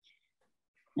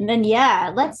 And then,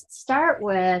 yeah, let's start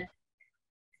with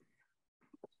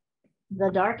the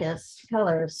darkest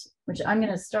colors, which I'm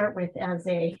going to start with as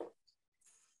a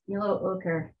yellow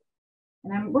ochre.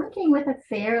 And I'm working with a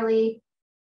fairly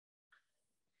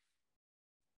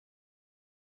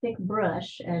thick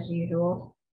brush as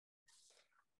usual.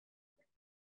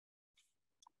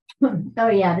 Oh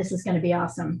yeah, this is going to be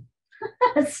awesome.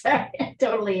 Sorry, it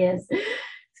totally is.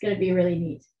 It's going to be really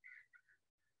neat.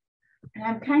 And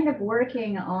I'm kind of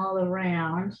working all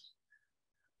around.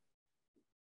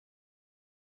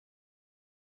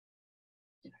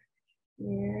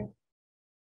 Here.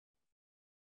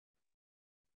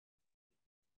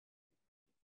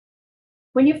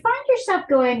 When you find yourself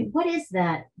going, what is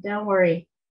that? Don't worry.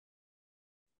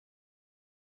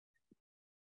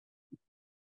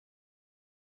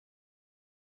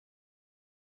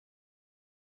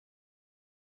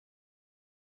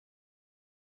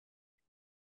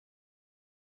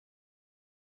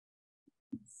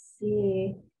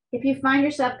 See, if you find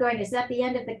yourself going, is that the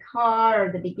end of the car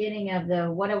or the beginning of the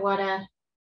wada?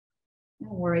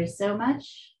 Don't worry so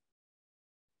much.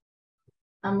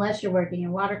 Unless you're working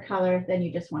in watercolor, then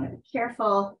you just want to be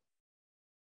careful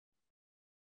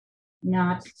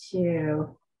not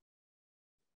to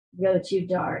go too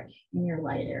dark in your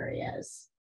light areas.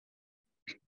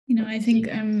 You know, I think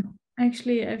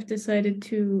I've decided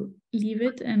to leave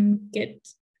it and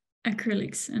get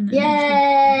acrylics. And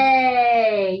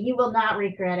yay! You will not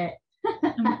regret it.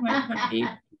 I'm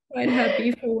quite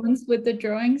happy for once with the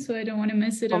drawing, so I don't want to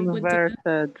mess it up with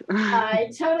the.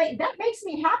 Totally, that makes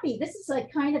me happy. This is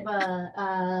like kind of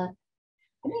I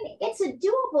mean, it's a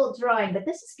doable drawing, but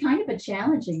this is kind of a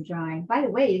challenging drawing. By the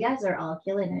way, you guys are all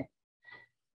killing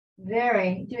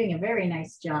it. Doing a very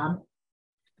nice job.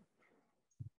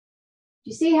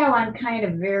 You see how I'm kind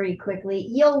of very quickly,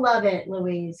 you'll love it,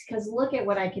 Louise, because look at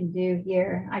what I can do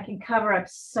here. I can cover up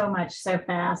so much so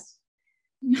fast.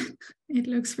 It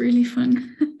looks really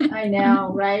fun. I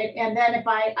know, right? And then if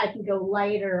I can go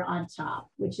lighter on top,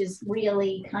 which is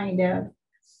really kind of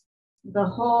the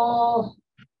whole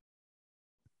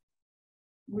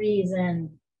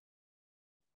reason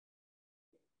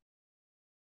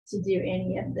to do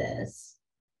any of this.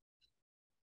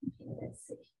 Okay, let's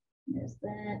see. There's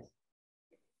that.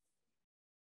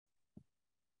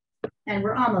 And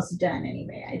we're almost done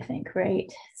anyway, I think,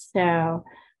 right? So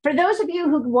for those of you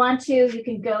who want to, you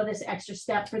can go this extra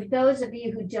step. For those of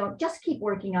you who don't, just keep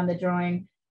working on the drawing,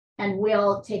 and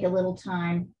we'll take a little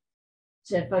time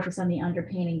to focus on the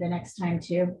underpainting the next time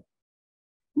too.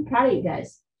 I'm proud of you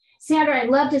guys. Sandra, I'd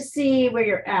love to see where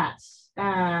you're at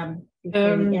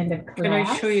before the end of class. Can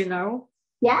I show you now?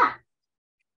 Yeah.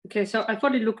 Okay, so I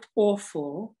thought it looked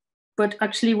awful, but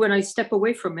actually when I step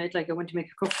away from it, like I went to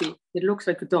make a coffee, it looks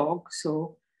like a dog.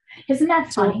 So isn't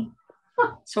that funny?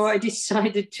 So I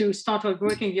decided to start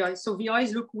working the eyes. So the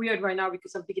eyes look weird right now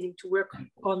because I'm beginning to work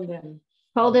on them.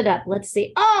 Hold it up. Let's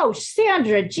see. Oh,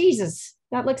 Sandra, Jesus,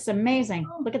 that looks amazing.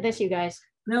 Look at this, you guys.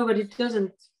 No, but it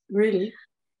doesn't really.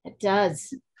 It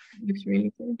does. It looks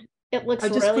really good. It looks I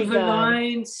just really put the good.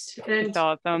 lines and It's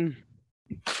awesome.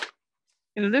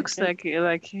 It looks like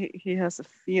he has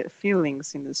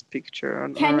feelings in this picture.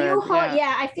 Can you hold?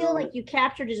 Yeah, I feel like you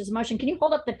captured his emotion. Can you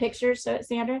hold up the picture,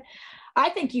 Sandra? I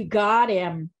think you got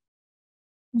him.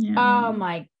 Yeah. Oh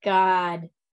my God.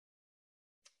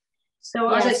 So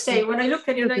as I say, when I look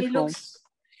at it, it looks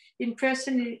in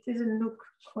person. It doesn't look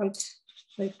quite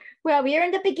like. Well, we're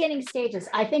in the beginning stages.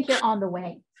 I think you're on the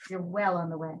way. You're well on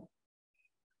the way.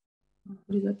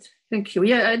 What is that? Thank you.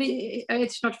 Yeah,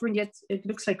 it's not written yet. It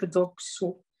looks like a dog.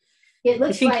 So it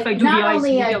looks like not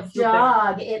only a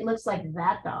dog, it looks like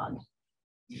that dog.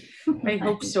 I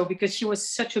hope so, because she was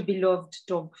such a beloved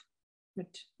dog.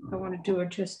 But I want to do her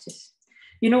justice.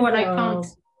 You know what? I can't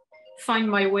find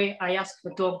my way. I asked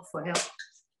the dog for help.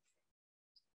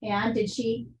 And did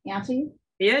she answer you?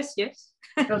 Yes, yes.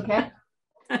 Okay.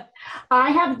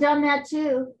 I have done that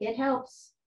too. It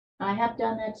helps. I have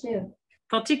done that too.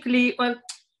 Particularly, well,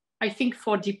 I think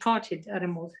for departed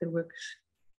animals, it works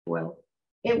well.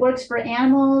 It works for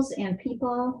animals and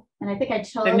people. And I think I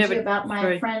told you about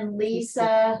my friend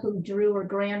Lisa, who drew her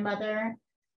grandmother,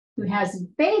 who has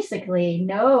basically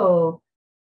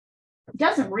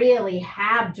doesn't really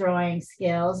have drawing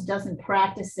skills, doesn't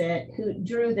practice it, who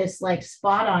drew this like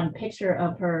spot on picture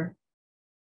of her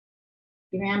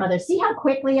grandmother. See how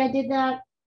quickly I did that?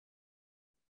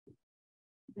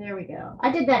 There we go.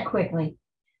 I did that quickly,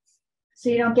 so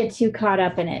you don't get too caught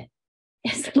up in it.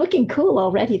 It's looking cool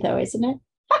already though, isn't it?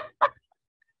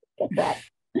 Look at that.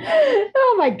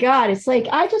 Oh my God. It's like,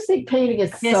 I just think painting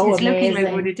is so amazing. Looking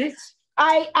like what it is.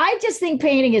 I just think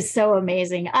painting is so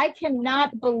amazing. I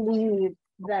cannot believe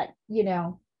that,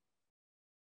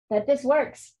 that this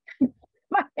works.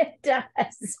 But it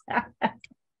does.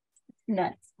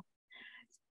 Nuts.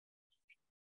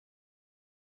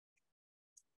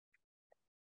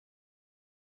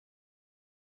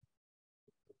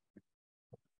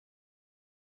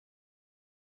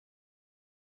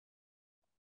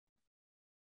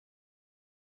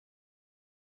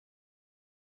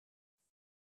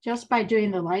 Just by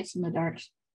doing the lights and the darks.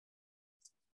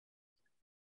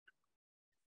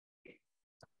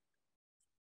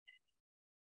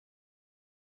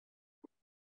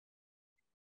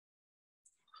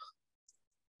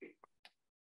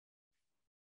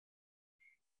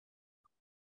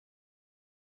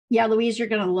 Yeah, Louise, you're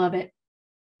going to love it.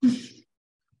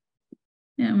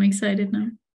 Yeah, I'm excited now.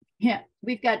 Yeah,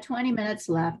 we've got 20 minutes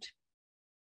left.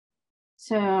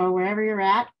 So wherever you're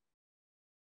at,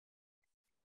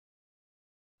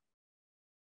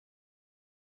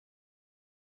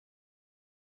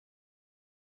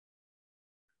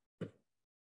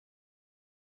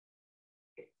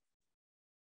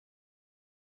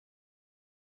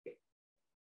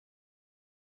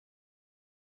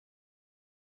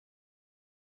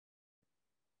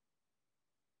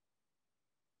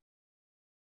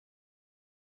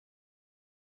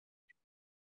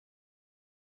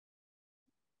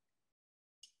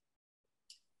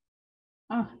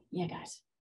 oh, yeah, guys.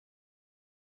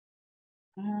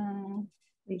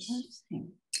 Let's see.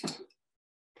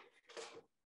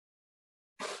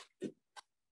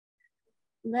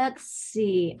 Let's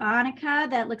see, Annika,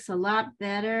 that looks a lot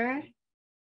better.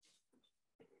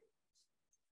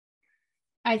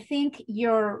 I think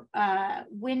your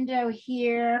window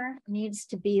here needs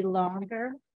to be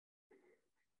longer.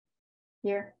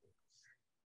 Here.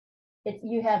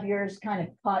 You have yours kind of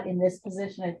caught in this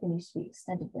position. I think you should be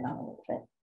extended down a little bit.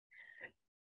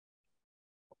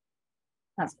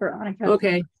 That's for Annika.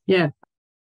 Okay, yeah.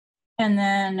 And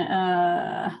then,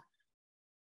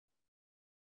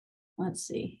 let's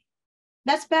see.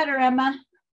 That's better, Emma.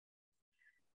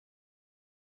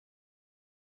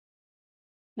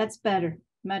 That's better,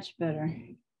 much better.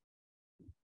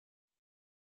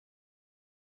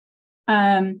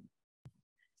 And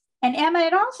Emma,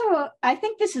 it also, I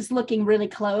think this is looking really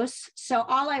close. So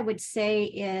all I would say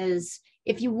is,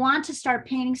 if you want to start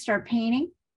painting,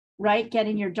 right? Get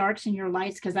in your darks and your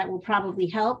lights, because that will probably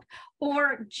help.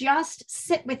 Or just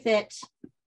sit with it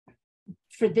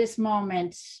for this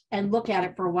moment and look at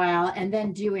it for a while, and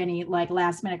then do any like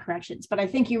last minute corrections. But I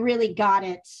think you really got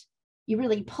it. You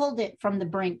really pulled it from the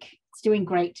brink. It's doing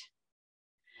great.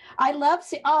 I love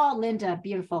oh, Linda,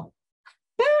 beautiful.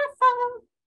 Beautiful.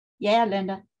 Yeah,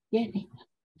 Linda. Yeah.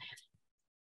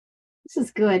 This is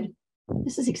good.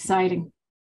 This is exciting.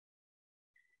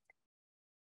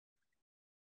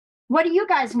 What do you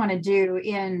guys want to do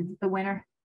in the winter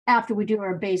after we do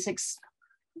our basics?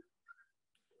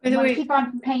 By the way, keep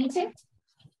on painting?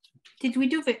 Did we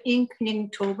do the ink in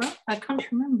October? I can't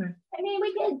remember. I mean,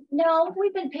 we did. No,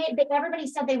 we've been painting. Everybody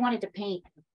said they wanted to paint.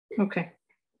 Okay.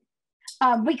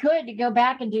 We could go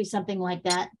back and do something like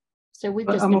that. So we've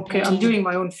just I'm been okay. painting. I'm doing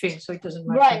my own thing, so it doesn't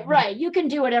matter. Right, right. You can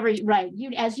do whatever. Right.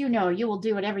 You, as you know, you will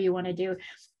do whatever you want to do.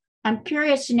 I'm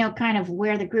curious to know kind of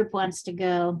where the group wants to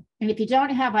go. And if you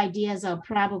don't have ideas, I'll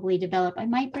probably develop. I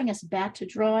might bring us back to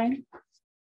drawing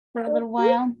for a little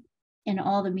while in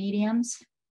all the mediums.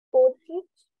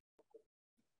 Portraits?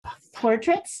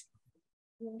 Portraits?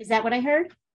 Is that what I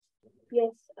heard?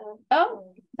 Yes.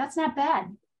 Oh, that's not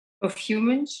bad. Of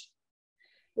humans?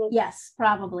 Yes,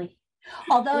 probably.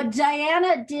 Although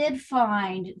Diana did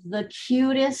find the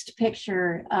cutest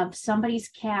picture of somebody's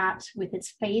cat with its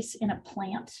face in a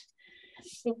plant.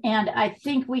 And I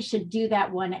think we should do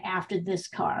that one after this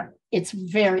car. It's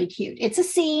very cute. It's a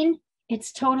scene.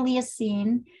 It's totally a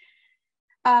scene.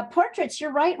 Portraits,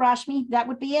 you're right, Rashmi. That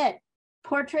would be it.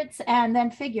 Portraits and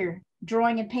then figure,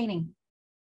 drawing and painting.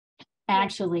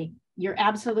 Actually, you're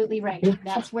absolutely right.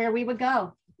 That's where we would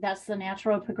go. That's the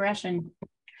natural progression.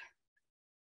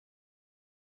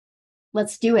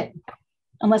 Let's do it,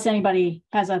 unless anybody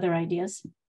has other ideas.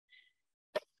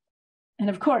 And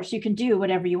of course, you can do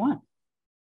whatever you want.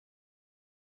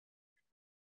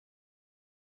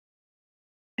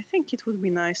 I think it would be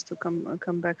nice to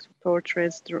come back to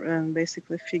portraits and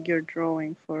basically figure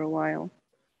drawing for a while.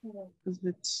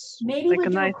 It's maybe like we'll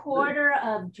do nice, a quarter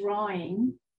of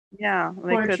drawing. Yeah,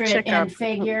 like portrait and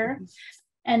figure.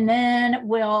 And then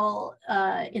we'll,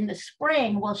 in the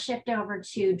spring, we'll shift over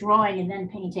to drawing and then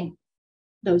painting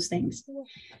those things.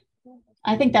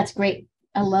 I think that's great.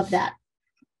 I love that.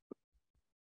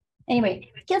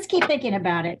 Anyway, just keep thinking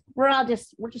about it. We're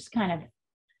just kind of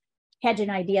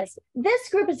hedging ideas. This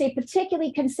group is a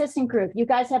particularly consistent group. You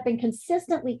guys have been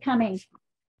consistently coming.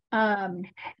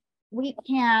 We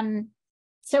can,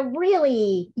 so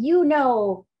really, you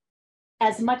know,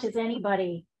 as much as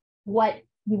anybody what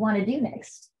you want to do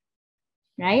next,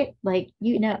 right? Like,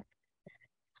 you know.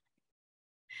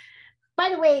 By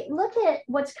the way, look at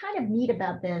what's kind of neat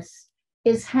about this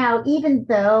is how, even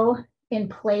though in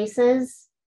places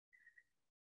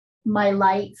my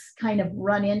lights kind of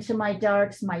run into my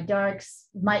darks, my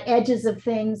edges of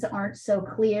things aren't so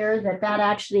clear, that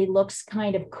actually looks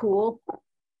kind of cool.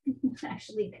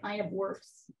 Actually kind of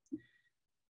works.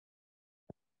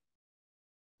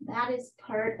 That is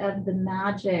part of the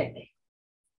magic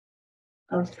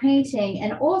of painting,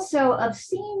 and also of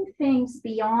seeing things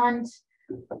beyond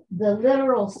the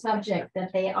literal subject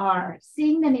that they are,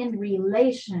 seeing them in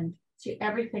relation to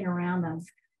everything around them.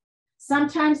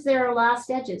 Sometimes there are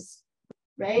lost edges,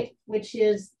 right? Which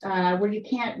is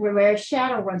where a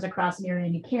shadow runs across an area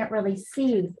and you can't really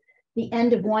see the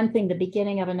end of one thing, the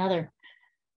beginning of another.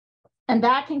 And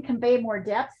that can convey more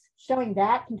depth. Showing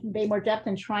that can convey more depth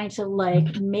than trying to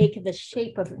like make the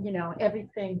shape of, you know,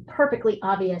 everything perfectly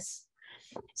obvious.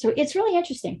 So it's really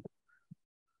interesting.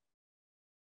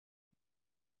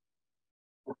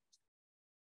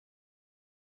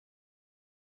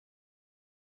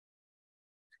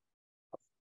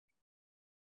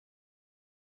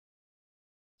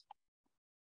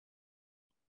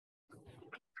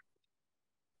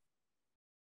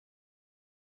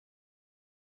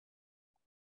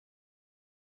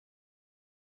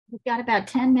 We've got about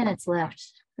 10 minutes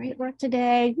left. Great work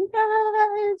today. You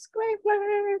guys, great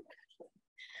work.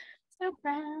 So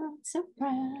proud, so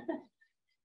proud.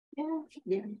 Yeah,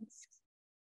 yes.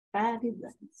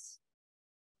 Fabulous.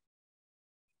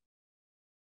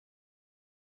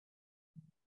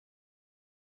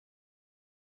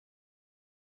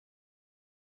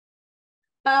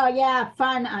 Oh yeah,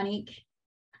 fun, Anik.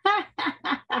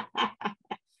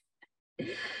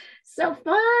 So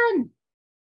fun.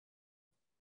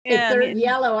 Yeah, A third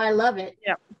yellow, I love it.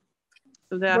 Yeah.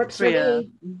 So there Works are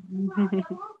three. for me.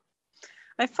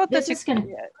 I thought This that is gonna.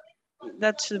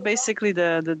 That basically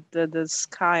the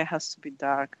sky has to be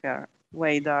darker,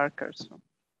 way darker. So.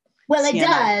 Well, it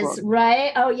Sienna does,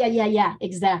 right? Oh, yeah.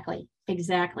 Exactly.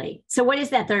 So what is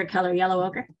that third color? Yellow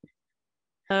ochre?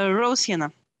 Rose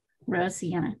sienna. Rose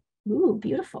sienna. Ooh,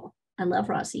 beautiful. I love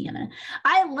raw sienna.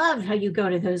 I love how you go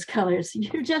to those colors.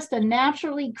 You're just a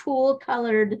naturally cool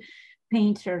colored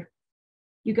painter.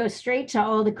 You go straight to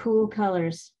all the cool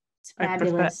colors. It's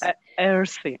fabulous. I prefer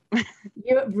earthy.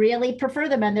 You really prefer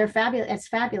them, and they're fabulous. It's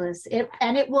fabulous. It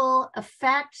will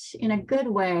affect in a good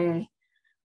way,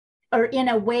 or in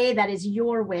a way that is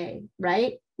your way,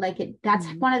 right? Like that's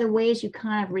one of the ways you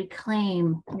kind of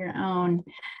reclaim your own.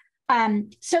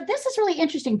 So this is really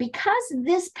interesting because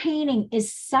this painting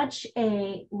is such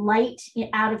a light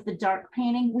out of the dark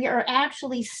painting. We are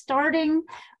actually starting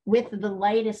with the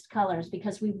lightest colors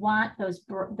because we want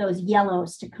those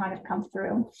yellows to kind of come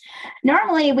through.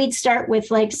 Normally we'd start with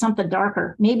like something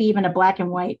darker, maybe even a black and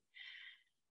white.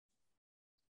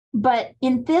 But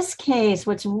in this case,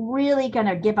 what's really going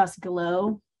to give us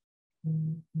glow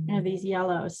are these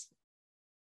yellows.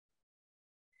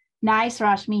 Nice,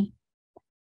 Rashmi.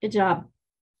 Good job.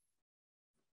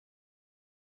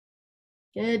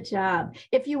 Good job.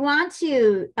 If you want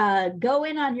to go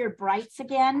in on your brights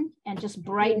again and just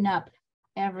brighten up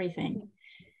everything.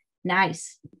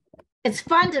 Nice. It's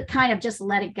fun to kind of just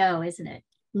let it go, isn't it?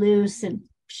 Loose and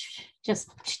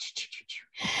just.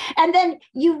 And then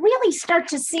you really start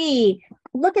to see,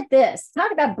 look at this.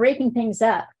 Talk about breaking things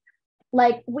up.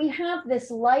 Like we have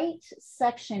this light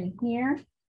section here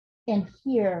and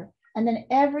here, and then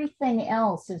everything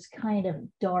else is kind of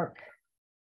dark,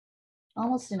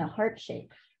 almost in a heart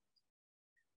shape.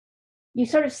 You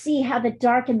sort of see how the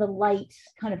dark and the light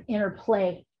kind of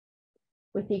interplay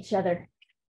with each other.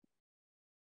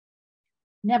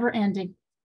 Never ending.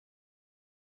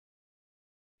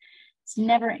 It's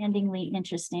never endingly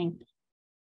interesting.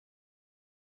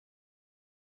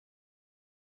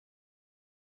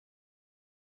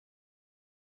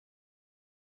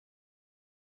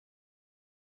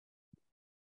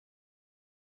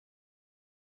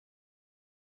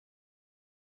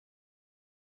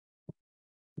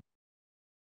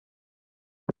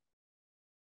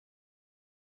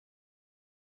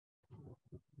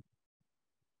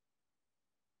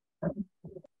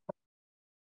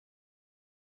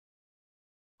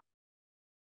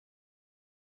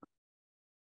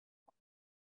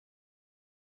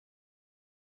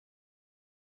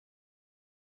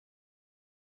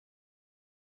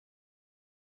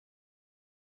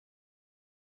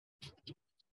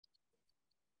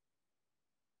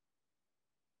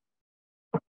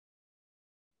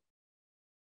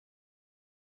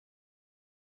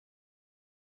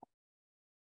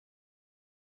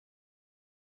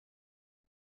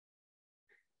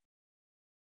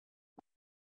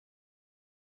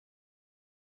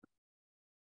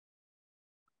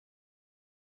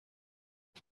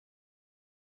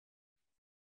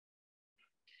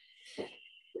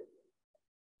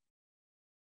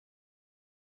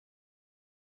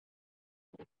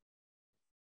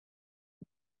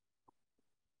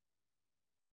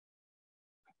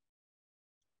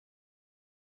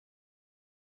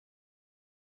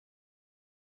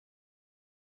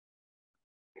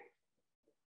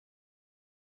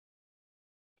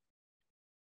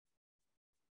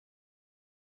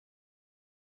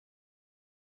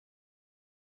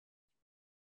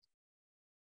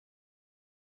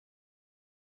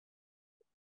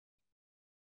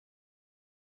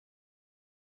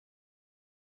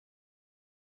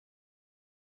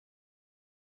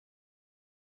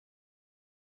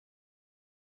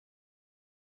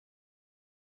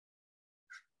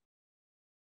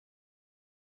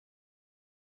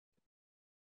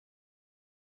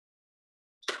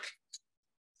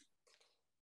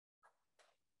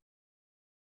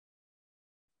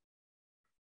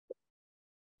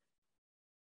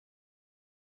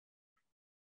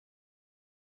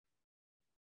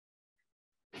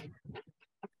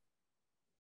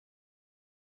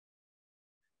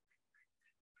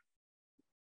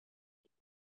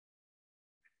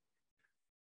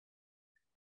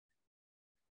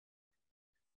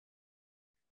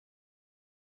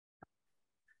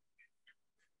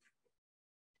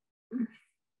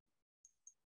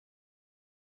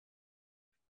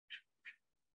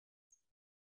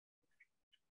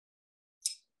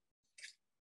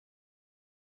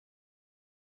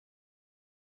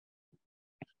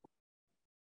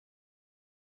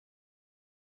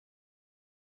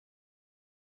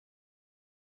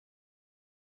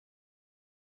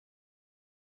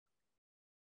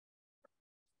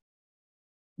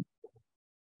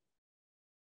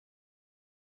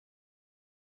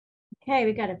 Okay,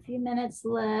 we got a few minutes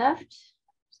left,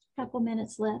 just a couple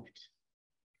minutes left.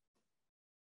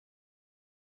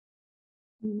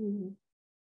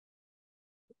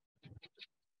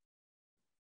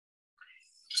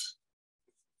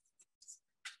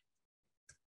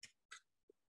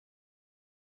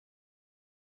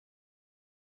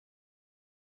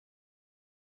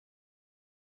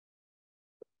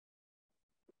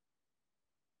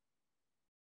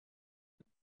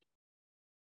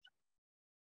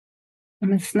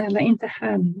 Men snälla, inte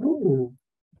här nu.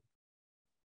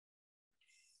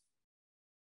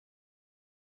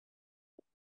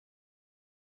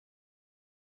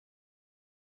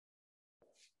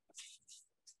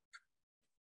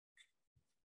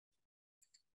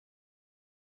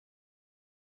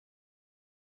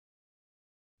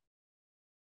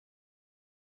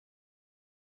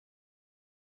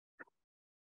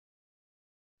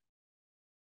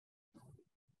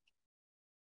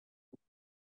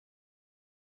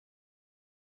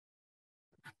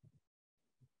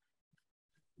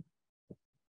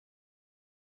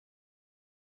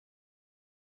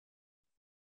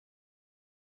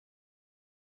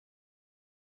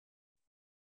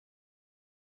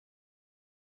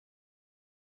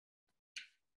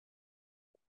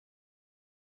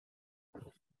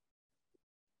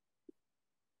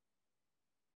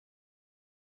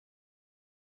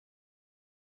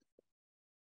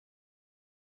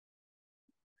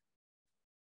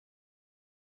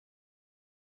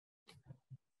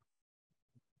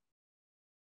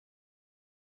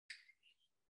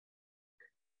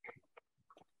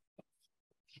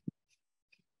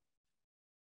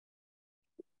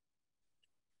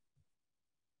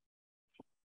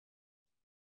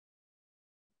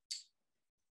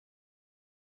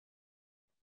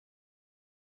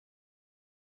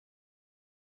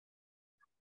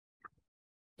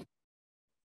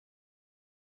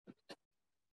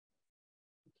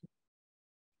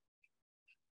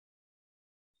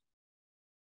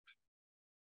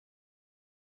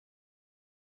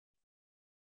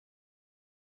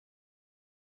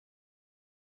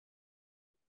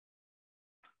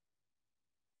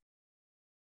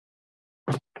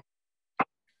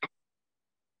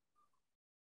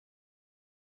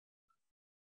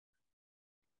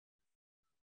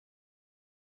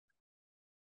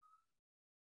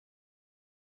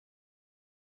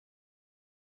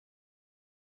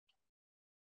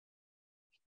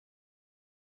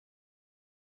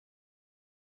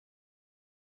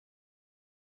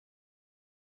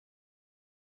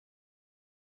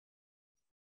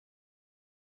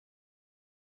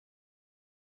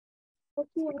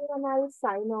 Okay, everyone, I'll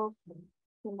sign off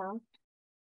for now.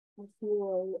 I'll see you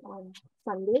all on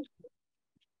Sunday.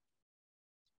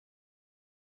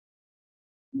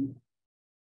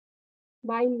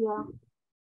 Bye, Leah.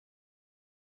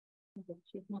 Okay,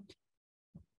 she's not.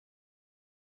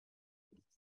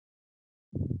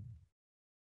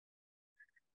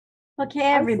 Okay,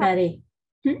 everybody.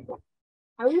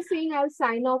 I was saying I'll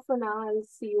sign off for now. I'll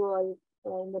see you all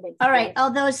in the next All right. class.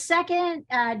 Although second,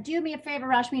 do me a favor,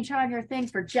 Rashmi, turn on your things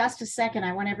for just a second.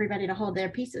 I want everybody to hold their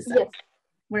pieces up, Yes.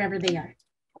 wherever they are.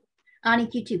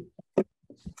 Anik, you too.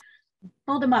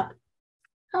 Hold them up.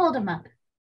 Hold them up.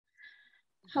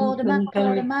 Hold them up,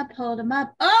 hold them up, hold them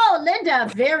up. Oh,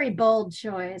 Linda, very bold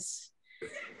choice.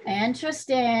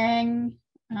 Interesting.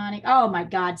 Anik. Oh my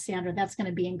God, Sandra, that's going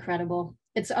to be incredible.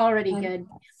 It's already good.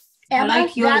 Emma, I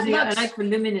like yours. that I looks, like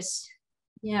voluminous.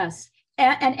 yes.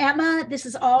 And Emma, this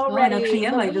is already. Oh, and actually,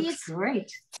 Emma Louise, looks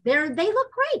great. they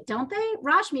look great, don't they?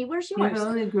 Rashmi, where's yours?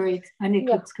 They're really great. And it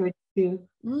looks great too.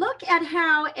 Look at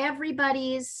how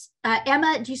everybody's,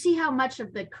 Emma, do you see how much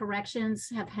of the corrections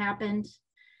have happened?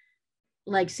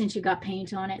 Like since you got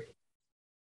paint on it?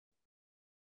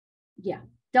 Yeah,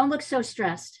 don't look so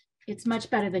stressed. It's much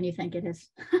better than you think it is.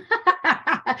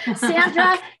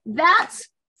 Sandra, that's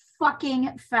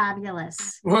fucking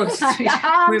fabulous. Well,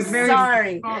 I'm very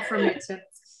sorry. far from it.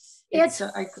 It's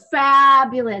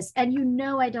fabulous. And you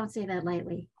know I don't say that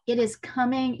lightly. It is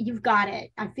coming. You've got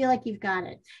it. I feel like you've got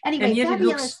it. Anyway, and yet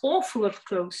fabulous. it looks awful up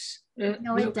close.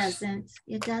 No, it doesn't.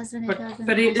 It doesn't. But, it doesn't.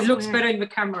 But it looks better in the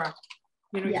camera.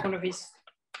 You know, Yeah. it's one of his.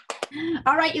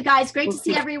 All right, you guys, great to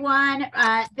see everyone.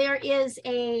 There is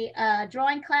a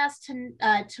drawing class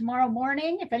tomorrow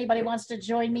morning. If anybody wants to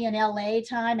join me in LA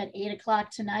time at 8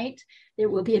 o'clock tonight, there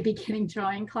will be a beginning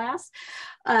drawing class.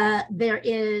 There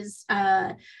is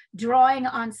drawing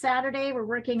on Saturday. We're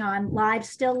working on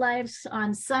still lives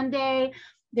on Sunday.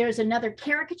 There's another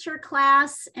caricature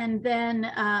class, and then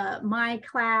my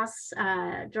class,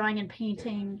 drawing and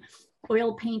painting,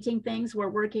 oil painting things. We're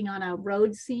working on a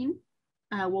road scene.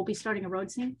 We'll be starting a road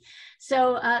scene.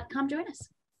 So come join us.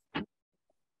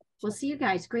 We'll see you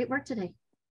guys. Great work today.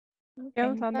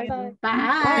 Yeah, Bye-bye.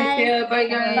 Bye. Yeah, bye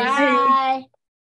guys. Bye.